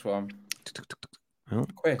to the next one. Oh,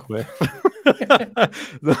 quick. They're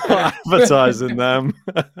not advertising them.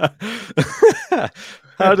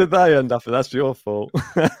 How did they end up? That's your fault.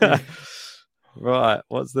 Right,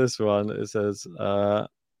 what's this one? It says...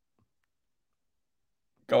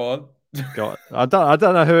 Go on. I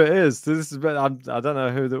don't know who it is. I don't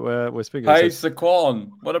know who that we're speaking. Hey, Saquon,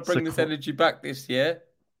 want to bring this energy back this year?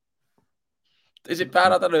 Is it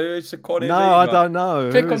bad? I don't know who Saquon is. No, I don't know.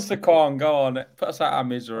 Click on Saquon. Go on. Put us out of our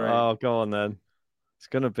misery. Oh, go on then. It's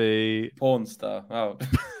going to be porn star. Oh,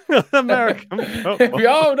 American football.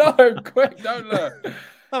 Oh no! Quick, don't look.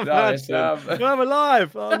 I'm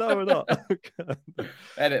alive. Oh no, we're not.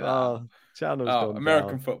 Edit that. Channel's gone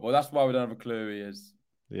American down. Football. That's why we don't have a clue who he is.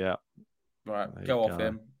 Yeah. Right, go off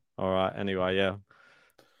him. All right. Anyway, yeah.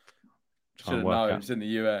 Should have known. It's in the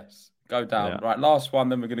US. Go down. Yeah. Right, last one.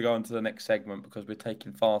 Then we're going to go on to the next segment because we're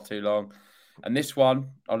taking far too long. And this one,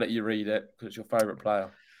 I'll let you read it because it's your favourite player.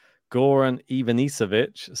 Goran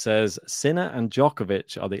Ivanisevic says Sinner and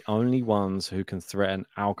Djokovic are the only ones who can threaten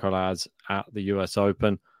Alcaraz at the US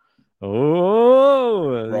Open.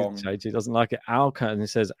 Oh, wrong. JG doesn't like it. And he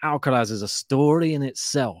says Alcaraz is a story in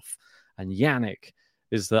itself, and Yannick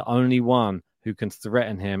is the only one who can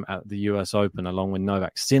threaten him at the US Open, along with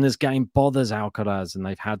Novak. Sinner's game bothers Alcaraz, and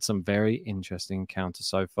they've had some very interesting encounters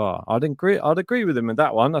so far. I'd agree with him with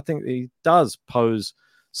that one. I think he does pose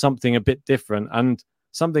something a bit different, and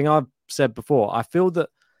something I've said before. I feel that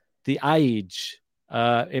the age,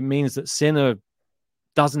 it means that Sinner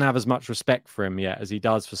doesn't have as much respect for him yet as he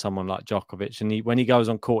does for someone like Djokovic. And when he goes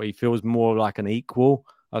on court, he feels more like an equal,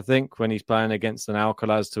 I think, when he's playing against an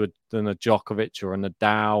Alcaraz than a Djokovic or a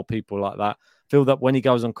Nadal, people like that. I feel that when he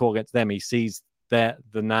goes on court against them, he sees the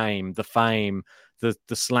name, the fame, the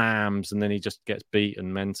slams, and then he just gets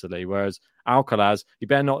beaten mentally. Whereas Alcaraz, you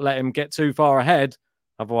better not let him get too far ahead.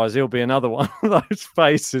 Otherwise, he'll be another one of those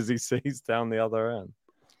faces he sees down the other end.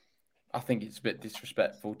 I think it's a bit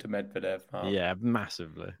disrespectful to Medvedev. Yeah,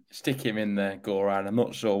 massively. Stick him in there, Goran. I'm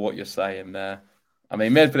not sure what you're saying there. I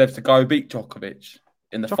mean, Medvedev's to go beat Djokovic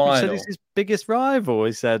in the final. Said he's his biggest rival,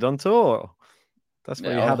 he said, on tour. That's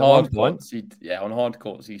what he had at one point. On hard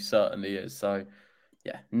courts, he certainly is. So,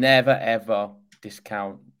 yeah, never, ever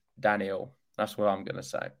discount Daniel. That's what I'm going to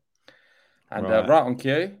say. And right on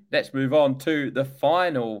cue, let's move on to the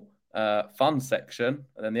final fun section.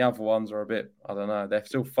 And then the other ones are a bit, I don't know, they're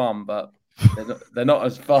still fun, but they're not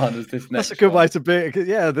as fun as this next That's a good way to be.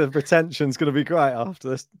 Yeah, the retention's going to be great after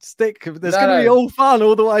this. There's going to be all fun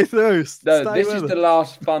all the way through. No, this is the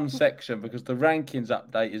last fun section because the rankings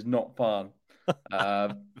update is not fun.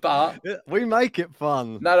 But we make it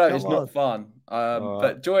fun. No, Come it's on. not fun.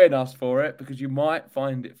 But join us for it because you might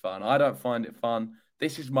find it fun. I don't find it fun.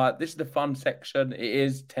 This is the fun section. It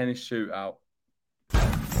is tennis shootout.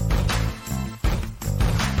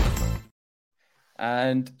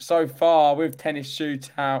 And so far with tennis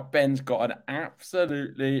shootout, Ben's got an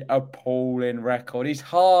absolutely appalling record. He's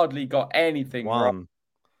hardly got anything wrong.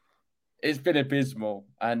 It's been abysmal.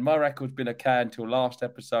 And my record's been okay until last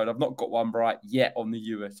episode. I've not got one right yet on the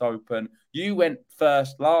US Open. You went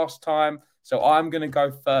first last time, so I'm going to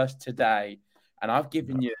go first today. And I've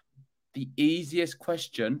given you the easiest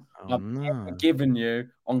question I've ever given you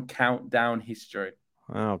on countdown history.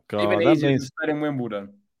 Oh, God. Even easier than spelling Wimbledon.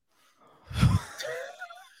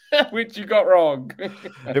 Which you got wrong.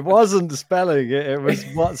 It wasn't spelling it. It was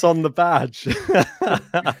what's on the badge.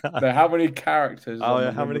 No, how many characters?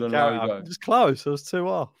 How many characters? Just close. I was 2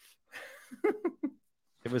 off.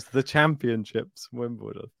 It was the championships,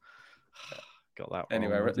 Wimbledon. Got that wrong.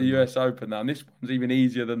 Anyway, we're at the US Open now, and this one's even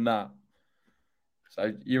easier than that.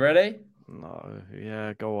 So, you ready? No.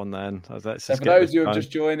 Yeah, go on then. So for those who have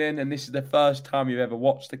just joined in, and this is the first time you've ever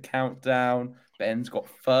watched the countdown, Ben's got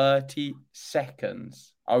 30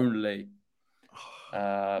 seconds only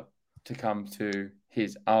to come to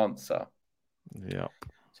his answer. Yep.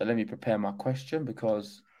 So let me prepare my question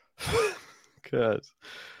because good.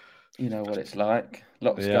 You know what it's like.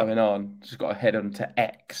 Lots going on. Just got to head on to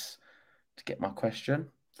X to get my question,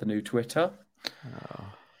 the new Twitter.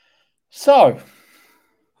 So,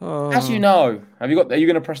 as you know, are you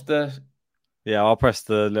going to press the... Yeah, I'll press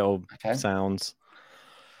the little sounds.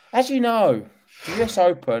 As you know, the US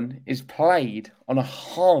Open is played on a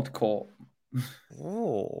hard court.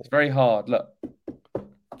 It's very hard. Look,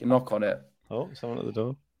 you knock on it. Oh, someone at the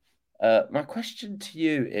door. My question to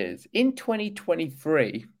you is, in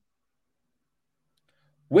 2023,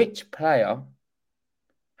 which player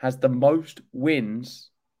has the most wins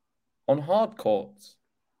on hard courts?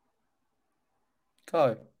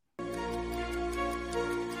 Go.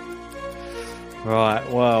 Right,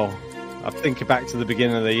 well, I'm thinking back to the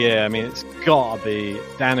beginning of the year. I mean, it's got to be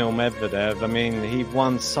Daniel Medvedev. I mean, he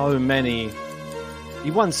won so many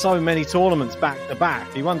tournaments back to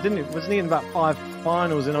back. He won, didn't he? Wasn't he in about 5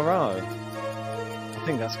 finals in a row? I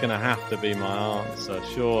think that's going to have to be my answer,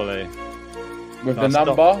 surely. With the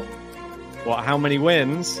number? What, how many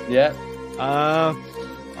wins? Yeah. I'm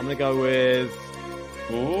going to go with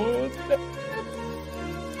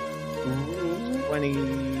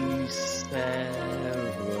 27.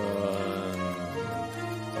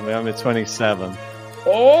 I'm going with 27.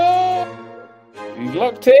 Oh! He's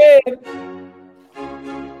locked in!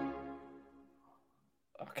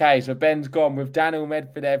 Okay, so Ben's gone with Daniel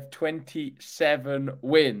Medvedev, 27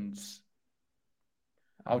 wins.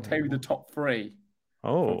 I'll tell you the top 3.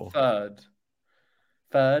 Oh.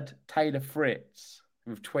 Third, Taylor Fritz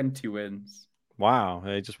with 20 wins. Wow,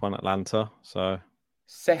 he just won Atlanta, so...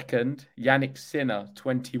 Second, Yannick Sinner,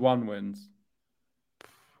 21 wins.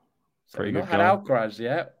 So Pretty we've good. Not had Alcaraz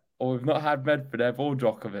yet, or we've not had Medvedev or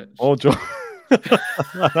Djokovic.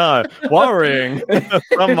 I know, worrying,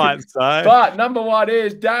 some might say. But number 1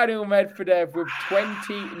 is Daniel Medvedev with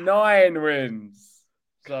 29 wins.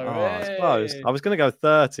 So it's close. I was going to go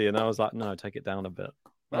 30, and I was like, no, take it down a bit.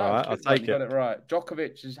 No, all right, I'll take it. You got it right.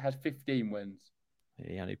 Djokovic has 15 wins.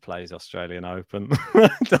 He only plays Australian Open.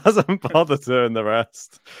 Doesn't bother doing the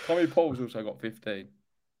rest. Tommy Paul's also got 15.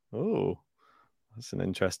 Oh, that's an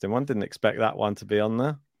interesting one. Didn't expect that one to be on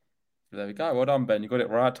there. There we go. Well done, Ben. You got it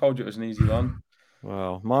right. I told you it was an easy one.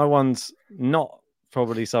 Well, my one's not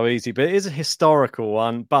probably so easy, but it is a historical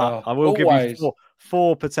one. But I will give you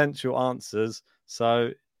four potential answers, so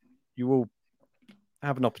you will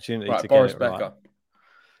have an opportunity to Boris get it Becker. Right.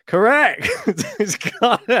 Correct. He's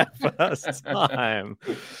got it first time.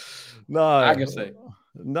 No. Agassi.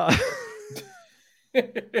 No.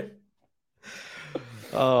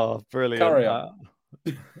 Oh, brilliant. Carry on.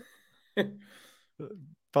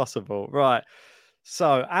 Possible. Right.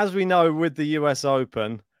 So, as we know with the US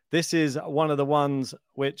Open, this is one of the ones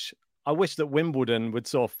which I wish that Wimbledon would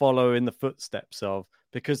sort of follow in the footsteps of,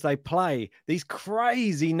 because they play these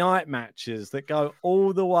crazy night matches that go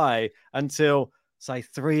all the way until, say,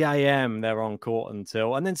 3 a.m. they're on court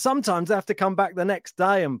until, and then sometimes they have to come back the next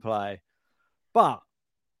day and play. But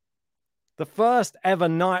the first ever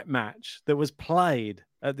night match that was played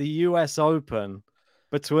at the US Open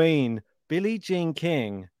between Billie Jean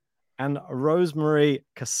King and Rosemary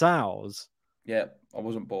Casals. Yeah, I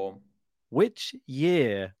wasn't born. Which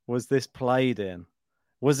year was this played in?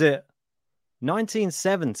 Was it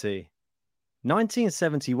 1970,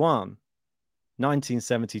 1971,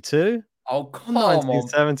 1972, Oh, come on.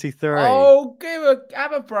 1973. Oh,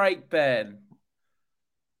 have a break, Ben.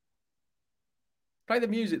 Play the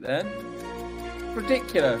music then.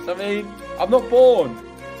 Ridiculous. I mean, I'm not born.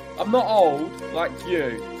 I'm not old like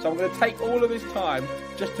you. So I'm going to take all of this time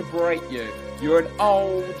just to break you. You're an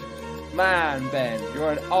old man, Ben.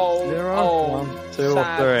 You're an old,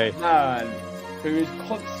 sad man who is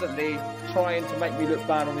constantly trying to make me look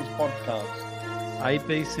bad on this podcast. A,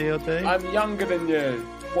 B, C, or D? I'm younger than you.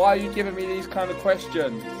 Why are you giving me these kind of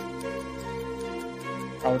questions?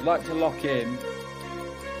 I would like to lock in.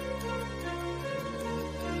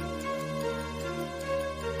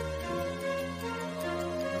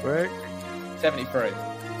 Quick. 73.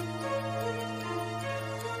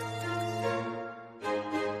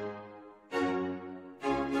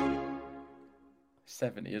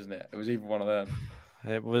 $70, isn't it? It was either one of them.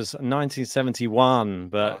 It was 1971,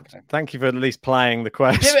 but thank you for at least playing the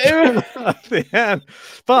question at the end.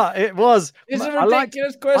 But it was. It's a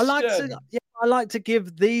ridiculous question. I like to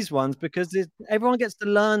give these ones because everyone gets to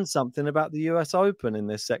learn something about the US Open in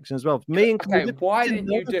this section as well. Why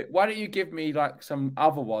didn't you give me like some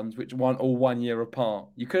other ones which won all 1 year apart?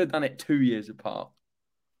 You could have done it 2 years apart.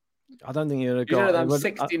 I don't think you'd have got. You should have done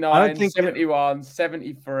 69, 71,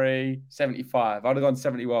 73, 75. I'd have gone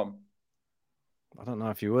 71. I don't know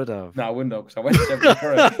if you would have. No, I wouldn't have because I went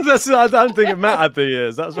 73. I don't think it mattered the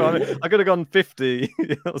years. That's what I mean. I could have gone 50.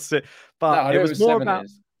 But it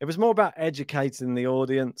was more about educating the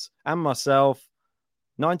audience and myself.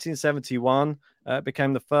 1971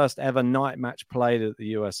 became the first ever night match played at the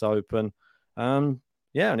US Open. And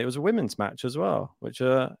it was a women's match as well, which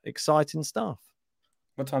are exciting stuff.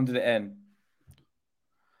 What time did it end?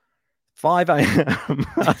 5 a.m.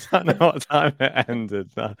 I don't know what time it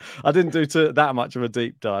ended. No, I didn't do that much of a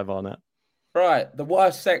deep dive on it. Right, the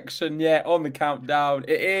worst section yet on the countdown.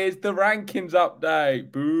 It is the rankings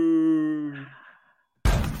update. Boo.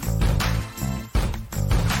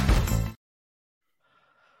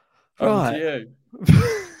 Right. To you.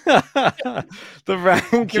 The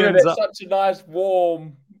rankings. Giving it such a nice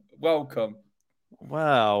warm welcome.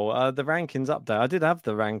 Wow, the rankings update. I did have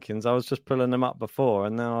the rankings. I was just pulling them up before,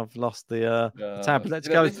 and now I've lost the tab. Let's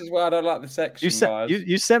go. This is why I don't like the section, guys.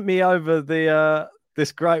 You sent me over the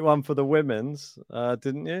this great one for the women's,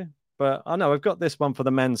 didn't you? But I know we've got this one for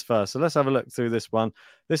the men's first. So let's have a look through this one.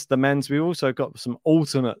 This is the men's. We've also got some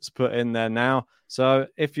alternates put in there now. So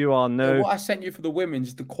if you are new, what I sent you for the women's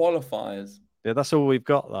is the qualifiers. Yeah, that's all we've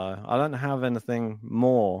got, though. I don't have anything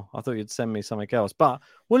more. I thought you'd send me something else. But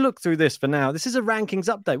we'll look through this for now. This is a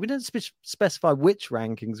rankings update. We don't specify which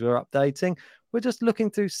rankings we're updating. We're just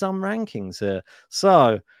looking through some rankings here.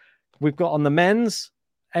 So we've got on the men's,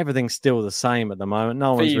 everything's still the same at the moment.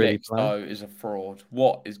 No one's really playing. Though, is a fraud.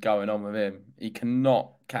 What is going on with him? He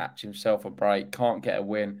cannot catch himself a break, can't get a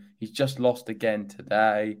win. He's just lost again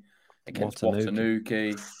today against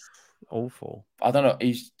Watanuki. Awful. I don't know.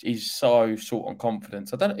 He's so short on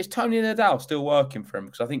confidence. I don't know. Is Tony Nadal still working for him?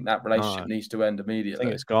 Because I think that relationship needs to end immediately. I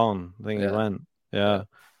think it's gone. I think he went. Yeah.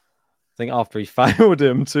 I think after he failed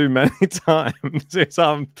him too many times,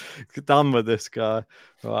 I'm done with this guy.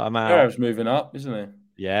 Right, I'm out. He's moving up, isn't he?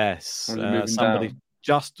 Yes. Somebody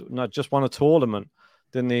just won a tournament,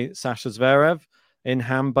 didn't he? Sasha Zverev in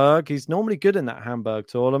Hamburg. He's normally good in that Hamburg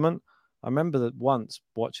tournament. I remember that once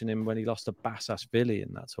watching him when he lost to Bassashvili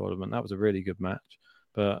in that tournament. That was a really good match.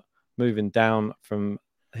 But moving down from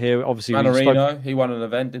here, obviously... he won an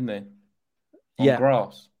event, didn't he? On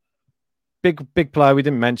grass. Big player we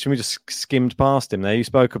didn't mention. We just skimmed past him there. You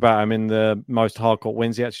spoke about him in the most hardcore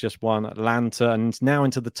wins. He actually just won Atlanta and he's now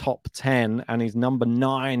into the top 10 and he's number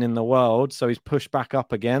 9 in the world. So he's pushed back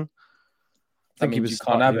up again. I think you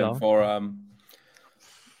can't have him for...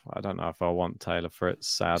 I don't know if I want Taylor Fritz,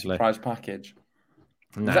 sadly. Surprise package.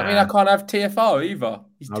 Does that mean I can't have TFO either?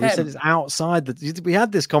 He's 10. We said it's outside. We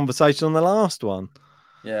had this conversation on the last one.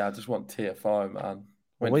 Yeah, I just want TFO, man.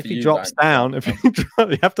 Well, if he drops down,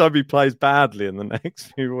 you have to hope he plays badly in the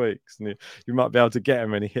next few weeks. And you might be able to get him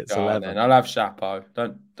when he hits 11. Then. I'll have Chapo.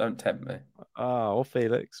 Don't tempt me. Or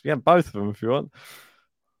Felix. Yeah, both of them if you want.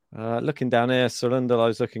 Looking down here,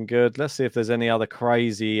 Cerundolo's looking good. Let's see if there's any other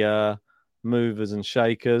crazy... movers and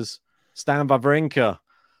shakers. Stan Wawrinka,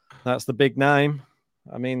 that's the big name.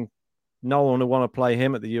 I mean, no one would want to play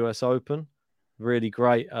him at the US Open. Really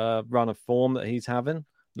great run of form that he's having.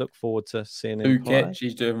 Look forward to seeing him play. Vukic,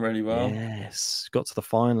 he's doing really well. Yes, got to the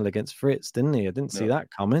final against Fritz, didn't he? I didn't see that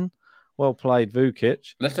coming. Well played,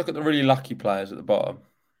 Vukic. Let's look at the really lucky players at the bottom.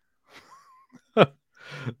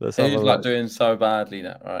 Who's like doing so badly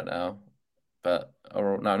right now? But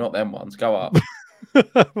no, not them ones. Go up.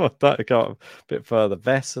 Well, that got a bit further.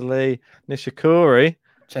 Vesely, Nishikori.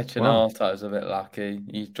 Cecchinato a bit lucky.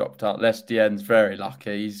 He's dropped out. Lestien's very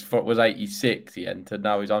lucky. Was 86 he entered.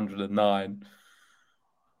 Now he's 109.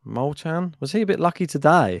 Molchan, was he a bit lucky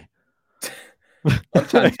today?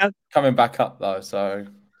 Molchan's coming back up though, so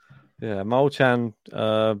yeah, Molchan.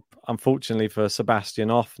 Unfortunately for Sebastian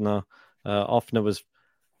Offner, Offner was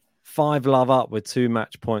 5-love up with 2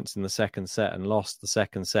 match points in the second set and lost the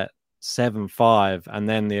second set 7-5, and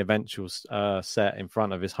then the eventual set in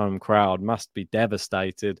front of his home crowd. Must be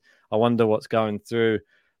devastated. I wonder what's going through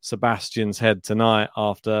Sebastian's head tonight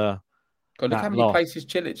after. God, look how many places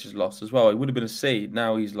Cilic has lost as well. He would have been a seed.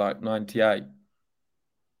 Now he's like 98.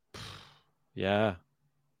 Yeah.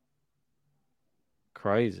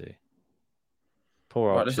 Crazy.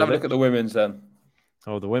 Poor Right, let's have a look at the women's then.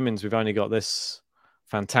 Oh, the women's, we've only got this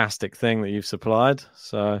fantastic thing that you've supplied.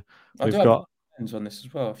 So we've got men's on this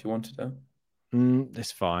as well if you wanted to.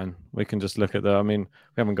 It's fine. We can just look at we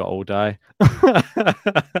haven't got all day. Okay,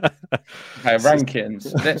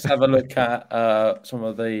 rankings. Let's have a look at some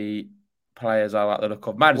of the players I like the look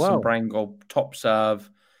of. Madison Brangle, top serve.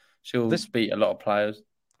 She'll beat a lot of players.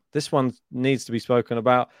 This one needs to be spoken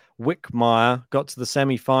about. Wickmeyer got to the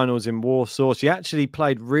semi-finals in Warsaw. She actually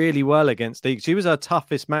played really well against Eek. She was her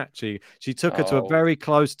toughest match. She took her to a very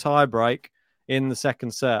close tie-break in the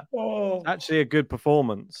second set. Actually a good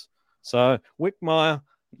performance. So Wickmeyer,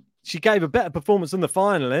 she gave a better performance than the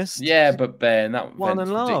finalists. Yeah, but Ben,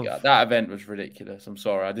 that event was ridiculous. I'm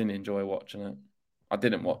sorry, I didn't enjoy watching it. I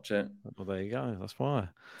didn't watch it. Well, there you go. That's why.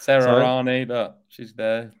 Sarah Rani, look, she's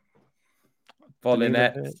there.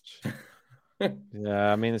 Volinette.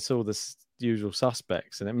 Yeah, I mean, it's all the usual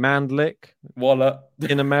suspects. And Mandlik. Wallet.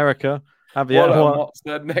 In America. Wallet and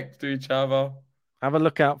Watson next to each other. Have a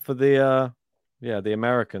look out for the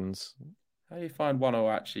Americans. How do you find one who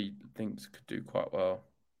actually thinks could do quite well?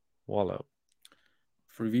 Wallet.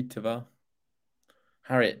 Fruitova.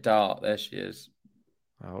 Harriet Dart, there she is.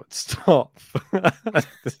 Oh, stop.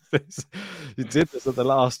 You did this at the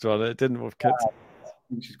last one. It didn't work. I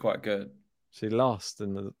think she's quite good. She lost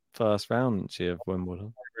in the first round, didn't she, of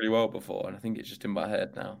Wimbledon? Really well before, and I think it's just in my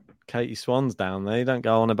head now. Katie Swan's down there. You don't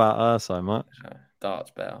go on about her so much. No,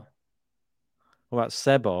 Dart's better. What about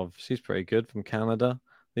Sebov? She's pretty good from Canada.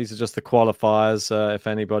 These are just the qualifiers. If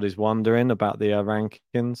anybody's wondering about the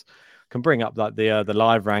rankings, can bring up like the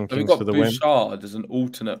live rankings for the win. Bouchard as an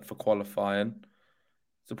alternate for qualifying.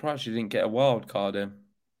 Surprised she didn't get a wild card in.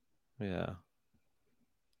 Yeah.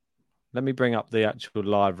 Let me bring up the actual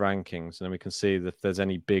live rankings, and then we can see if there's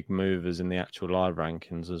any big movers in the actual live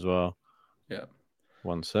rankings as well. Yeah.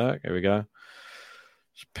 One sec. Here we go.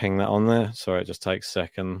 Just ping that on there. Sorry, it just takes a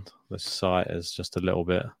second. This site is just a little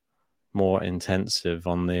bit more intensive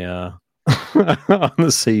on the on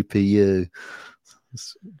the CPU.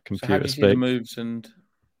 Computer so how do you speak. see the moves and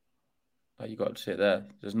you got to sit there.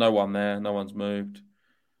 There's no one there. No one's moved.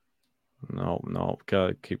 No.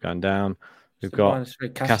 Go. Keep going down. We've got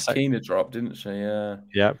Kasatkina dropped, didn't she? Yeah.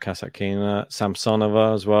 Yep, Kasatkina,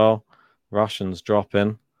 Samsonova as well. Russians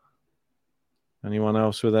dropping. Anyone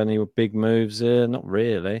else with any big moves here? Not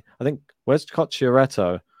really. I think where's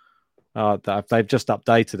Cocciaretto? They've just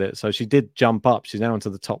updated it, so she did jump up. She's now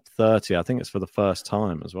into the top 30. I think it's for the first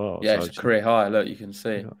time as well. Yeah, so it's a career high. Look, you can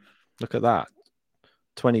see. Look at that,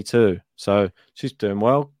 22. So she's doing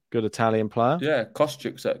well. Good Italian player. Yeah,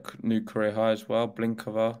 Kostyuk's at new career high as well.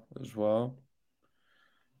 Blinkova as well.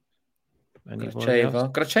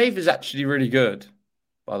 Gracheva is actually really good,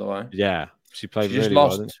 by the way. Yeah, she played she really just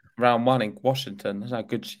well. Lost round 1 in Washington. That's how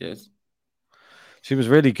good she is. She was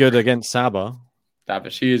really good against Saba. Yeah,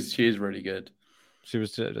 but she is really good. She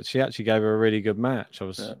actually gave her a really good match. I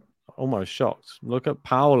was almost shocked. Look at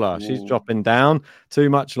Paula. Ooh. She's dropping down. Too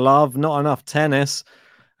much love, not enough tennis.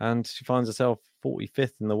 And she finds herself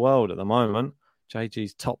 45th in the world at the moment.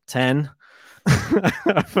 JG's top 10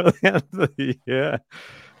 for the end of the year.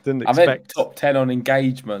 Didn't expect. I meant top 10 on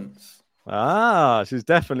engagements. She's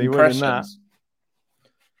definitely winning that.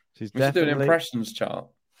 She's definitely doing an impressions chart.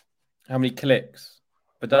 How many clicks?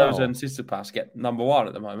 Badoza and Tsitsipas get number 1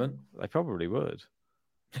 at the moment. They probably would.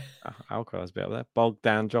 Alcaraz a bit up there.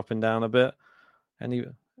 Bogdan dropping down a bit. Any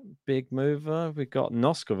big mover? We've got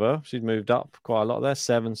Noskova. She's moved up quite a lot there.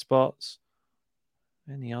 7 spots.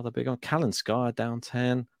 Any other big one? Kalinskaya down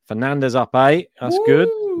 10. Fernandez up 8. That's good.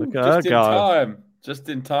 Look at her go. Just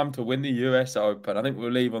in time to win the US Open. I think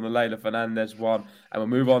we'll leave on the Leylah Fernandez one and we'll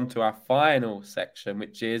move on to our final section,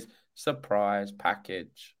 which is surprise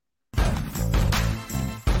package.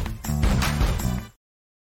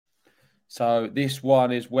 So this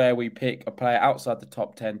one is where we pick a player outside the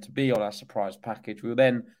top 10 to be on our surprise package. We'll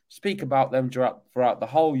then speak about them throughout the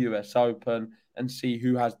whole US Open and see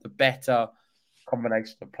who has the better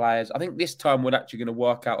combination of players. I think this time we're actually going to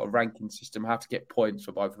work out a ranking system, how to get points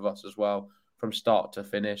for both of us as well from start to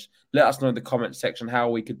finish. Let us know in the comments section how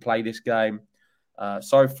we could play this game.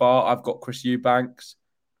 So far, I've got Chris Eubanks,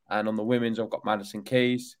 and on the women's, I've got Madison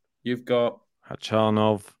Keys. You've got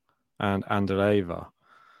Hachanov and Andreeva.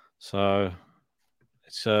 So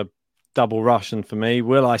it's a double Russian for me.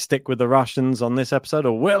 Will I stick with the Russians on this episode,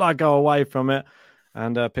 or will I go away from it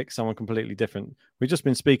and pick someone completely different? We've just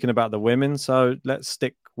been speaking about the women, so let's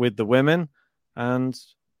stick with the women and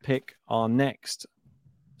pick our next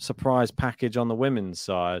surprise package on the women's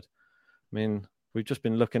side. I mean, we've just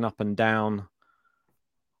been looking up and down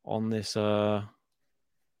on this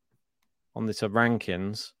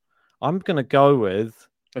rankings. I'm going to go with...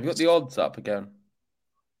 Have you got the odds up again?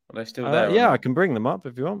 Are they still there? Yeah, I can bring them up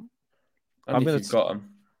if you want. Only if you've got them.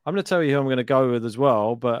 I'm going to tell you who I'm going to go with as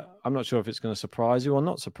well, but I'm not sure if it's going to surprise you or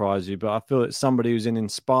not surprise you, but I feel that somebody who's in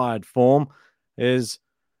inspired form is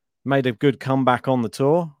made a good comeback on the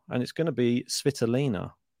tour, and it's going to be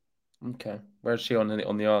Svitolina. Okay. Where is she on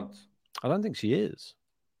the odds? I don't think she is.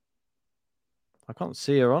 I can't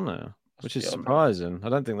see her on there, which is surprising. I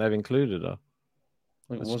don't think they've included her.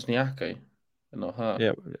 It was Wozniacki, but not her.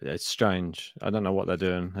 Yeah, it's strange. I don't know what they're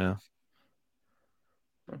doing here.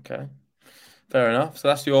 Okay. Fair enough. So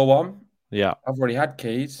that's your one. Yeah. I've already had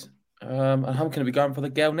Keys. And I'm going to be going for the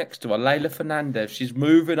girl next to her, Leylah Fernandez. She's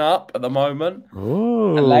moving up at the moment.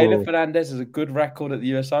 Ooh. And Leylah Fernandez has a good record at the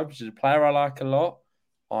US Open. She's a player I like a lot.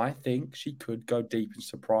 I think she could go deep and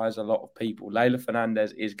surprise a lot of people. Leylah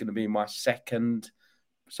Fernandez is going to be my second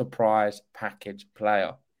surprise package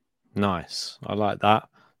player. Nice. I like that.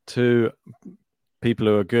 Two people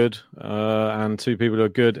who are good and two people who are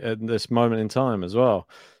good at this moment in time as well.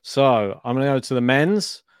 So I'm going to go to the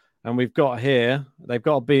men's, and we've got here, they've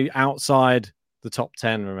got to be outside the top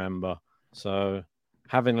 10, remember. So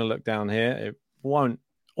having a look down here, it won't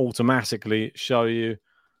automatically show you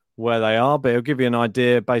where they are, but it'll give you an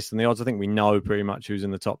idea based on the odds. I think we know pretty much who's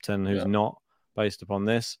in the top 10 and who's not based upon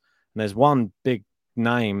this. And there's one big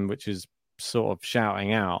name which is sort of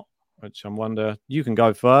shouting out, which I wonder, you can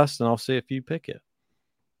go first and I'll see if you pick it.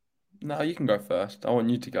 No, you can go first. I want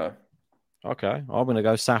you to go. Okay, I'm going to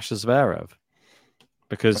go Sasha Zverev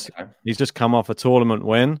because he's just come off a tournament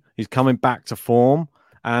win. He's coming back to form,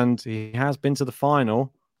 and he has been to the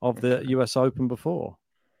final of the US Open before.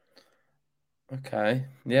 Okay,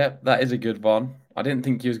 yeah, that is a good one. I didn't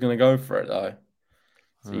think you was going to go for it though.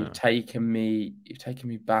 So you've taken me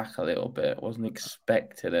back a little bit. I wasn't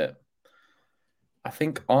expecting it. I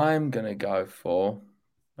think I'm going to go for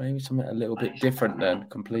maybe something a little bit different then,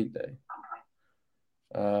 completely.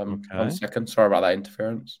 1 second. Sorry about that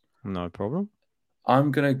interference. No problem.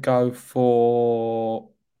 I'm going to go for...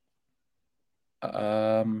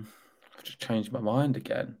 I've just changed my mind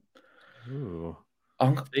again. Ooh. I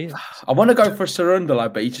want to go for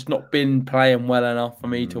Cerundolo, but he's just not been playing well enough for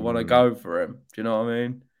me to want to go for him. Do you know what I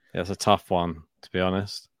mean? Yeah, it's a tough one, to be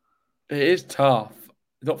honest. It is tough.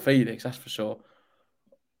 Not Felix, that's for sure.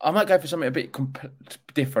 I might go for something a bit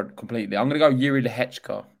different completely. I'm going to go Yuri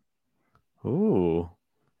Lehechka. Ooh,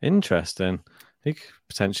 interesting. He could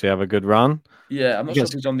potentially have a good run. Yeah, I'm not sure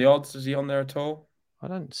if he's on the odds. Is he on there at all? I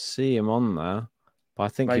don't see him on there, but I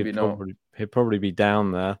think Maybe he'd probably be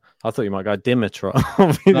down there. I thought you might go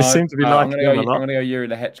Dimitrov. They seem to be liking him a lot. I'm going to go Yuri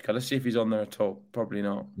Lehechka. Let's see if he's on there at all. Probably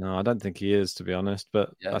not. No, I don't think he is, to be honest, but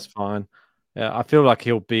that's fine. Yeah, I feel like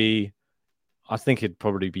I think he'd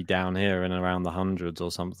probably be down here in around the hundreds or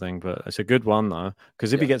something, but it's a good one, though,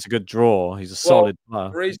 because if he gets a good draw, he's a solid player.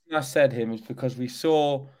 The reason I said him is because we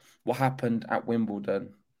saw what happened at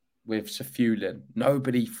Wimbledon with Safulin.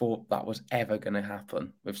 Nobody thought that was ever going to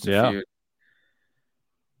happen with Safulin. Yeah.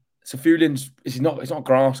 Safulin's not a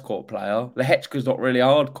grass court player. Lehechka's not really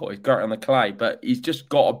hard court. He's great on the clay, but he's just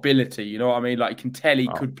got ability. You know what I mean? Like, you can tell he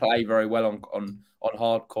could play very well on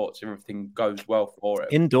hard courts. Everything goes well for him.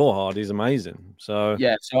 Indoor hard, he's amazing. So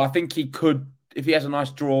I think he could, if he has a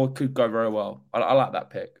nice draw, could go very well. I like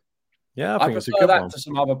that pick. Yeah, I think it's a prefer good that one. to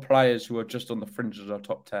some other players who are just on the fringes of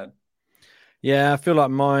top 10. Yeah, I feel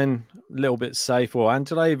like mine a little bit safe. Or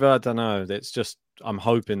Andreeva, I don't know. It's just I'm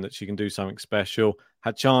hoping that she can do something special.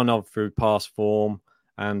 Hachanov through past form,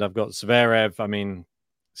 and I've got Zverev. I mean,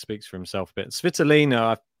 speaks for himself a bit.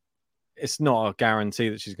 Svitolina, it's not a guarantee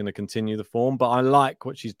that she's going to continue the form, but I like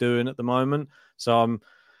what she's doing at the moment. So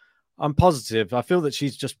I'm positive. I feel that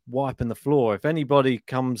she's just wiping the floor. If anybody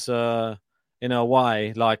comes in her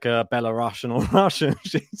way, like Belarusian or Russian,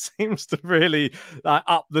 she seems to really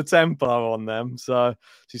up the tempo on them. So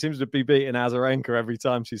she seems to be beating Azarenka every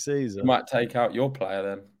time she sees her. You might take out your player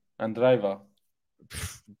then, Andreeva.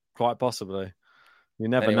 Quite possibly. You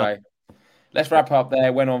never know. let's wrap up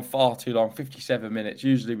there. Went on far too long, 57 minutes.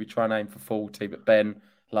 Usually we try and aim for 40, but Ben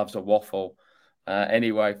loves a waffle.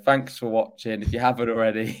 Anyway, thanks for watching. If you haven't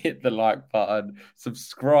already, hit the like button.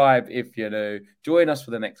 Subscribe if you're new. Join us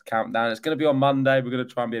for the next countdown. It's going to be on Monday. We're going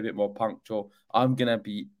to try and be a bit more punctual. I'm going to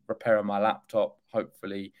be repairing my laptop,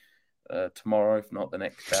 hopefully tomorrow, if not the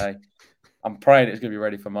next day. I'm praying it's going to be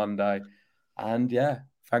ready for Monday. And yeah,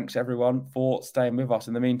 thanks everyone for staying with us.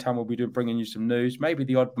 In the meantime, we'll be bringing you some news, maybe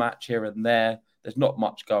the odd match here and there. There's not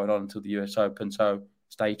much going on until the US Open, so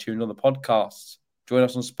stay tuned on the podcasts. Join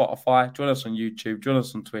us on Spotify, join us on YouTube, join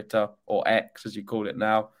us on Twitter, or X as you call it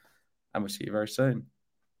now. And we'll see you very soon.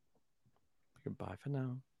 Goodbye for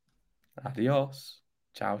now. Adios.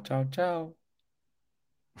 Ciao, ciao, ciao.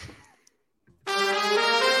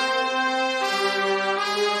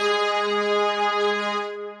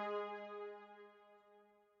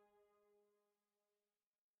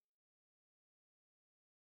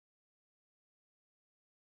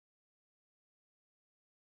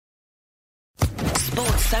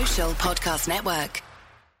 Sports Social Podcast Network.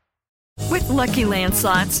 With Lucky Land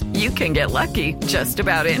Slots, you can get lucky just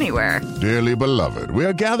about anywhere. Dearly beloved, we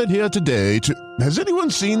are gathered here today to... Has anyone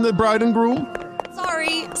seen the bride and groom?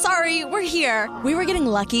 Sorry, we're here. We were getting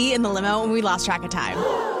lucky in the limo and we lost track of time.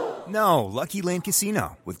 No, Lucky Land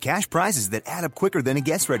Casino, with cash prizes that add up quicker than a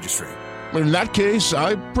guest registry. In that case,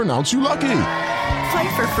 I pronounce you lucky.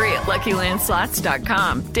 Play for free at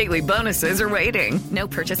LuckyLandSlots.com. Daily bonuses are waiting. No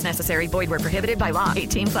purchase necessary. Void where prohibited by law.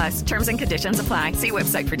 18+. Terms and conditions apply. See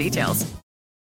website for details.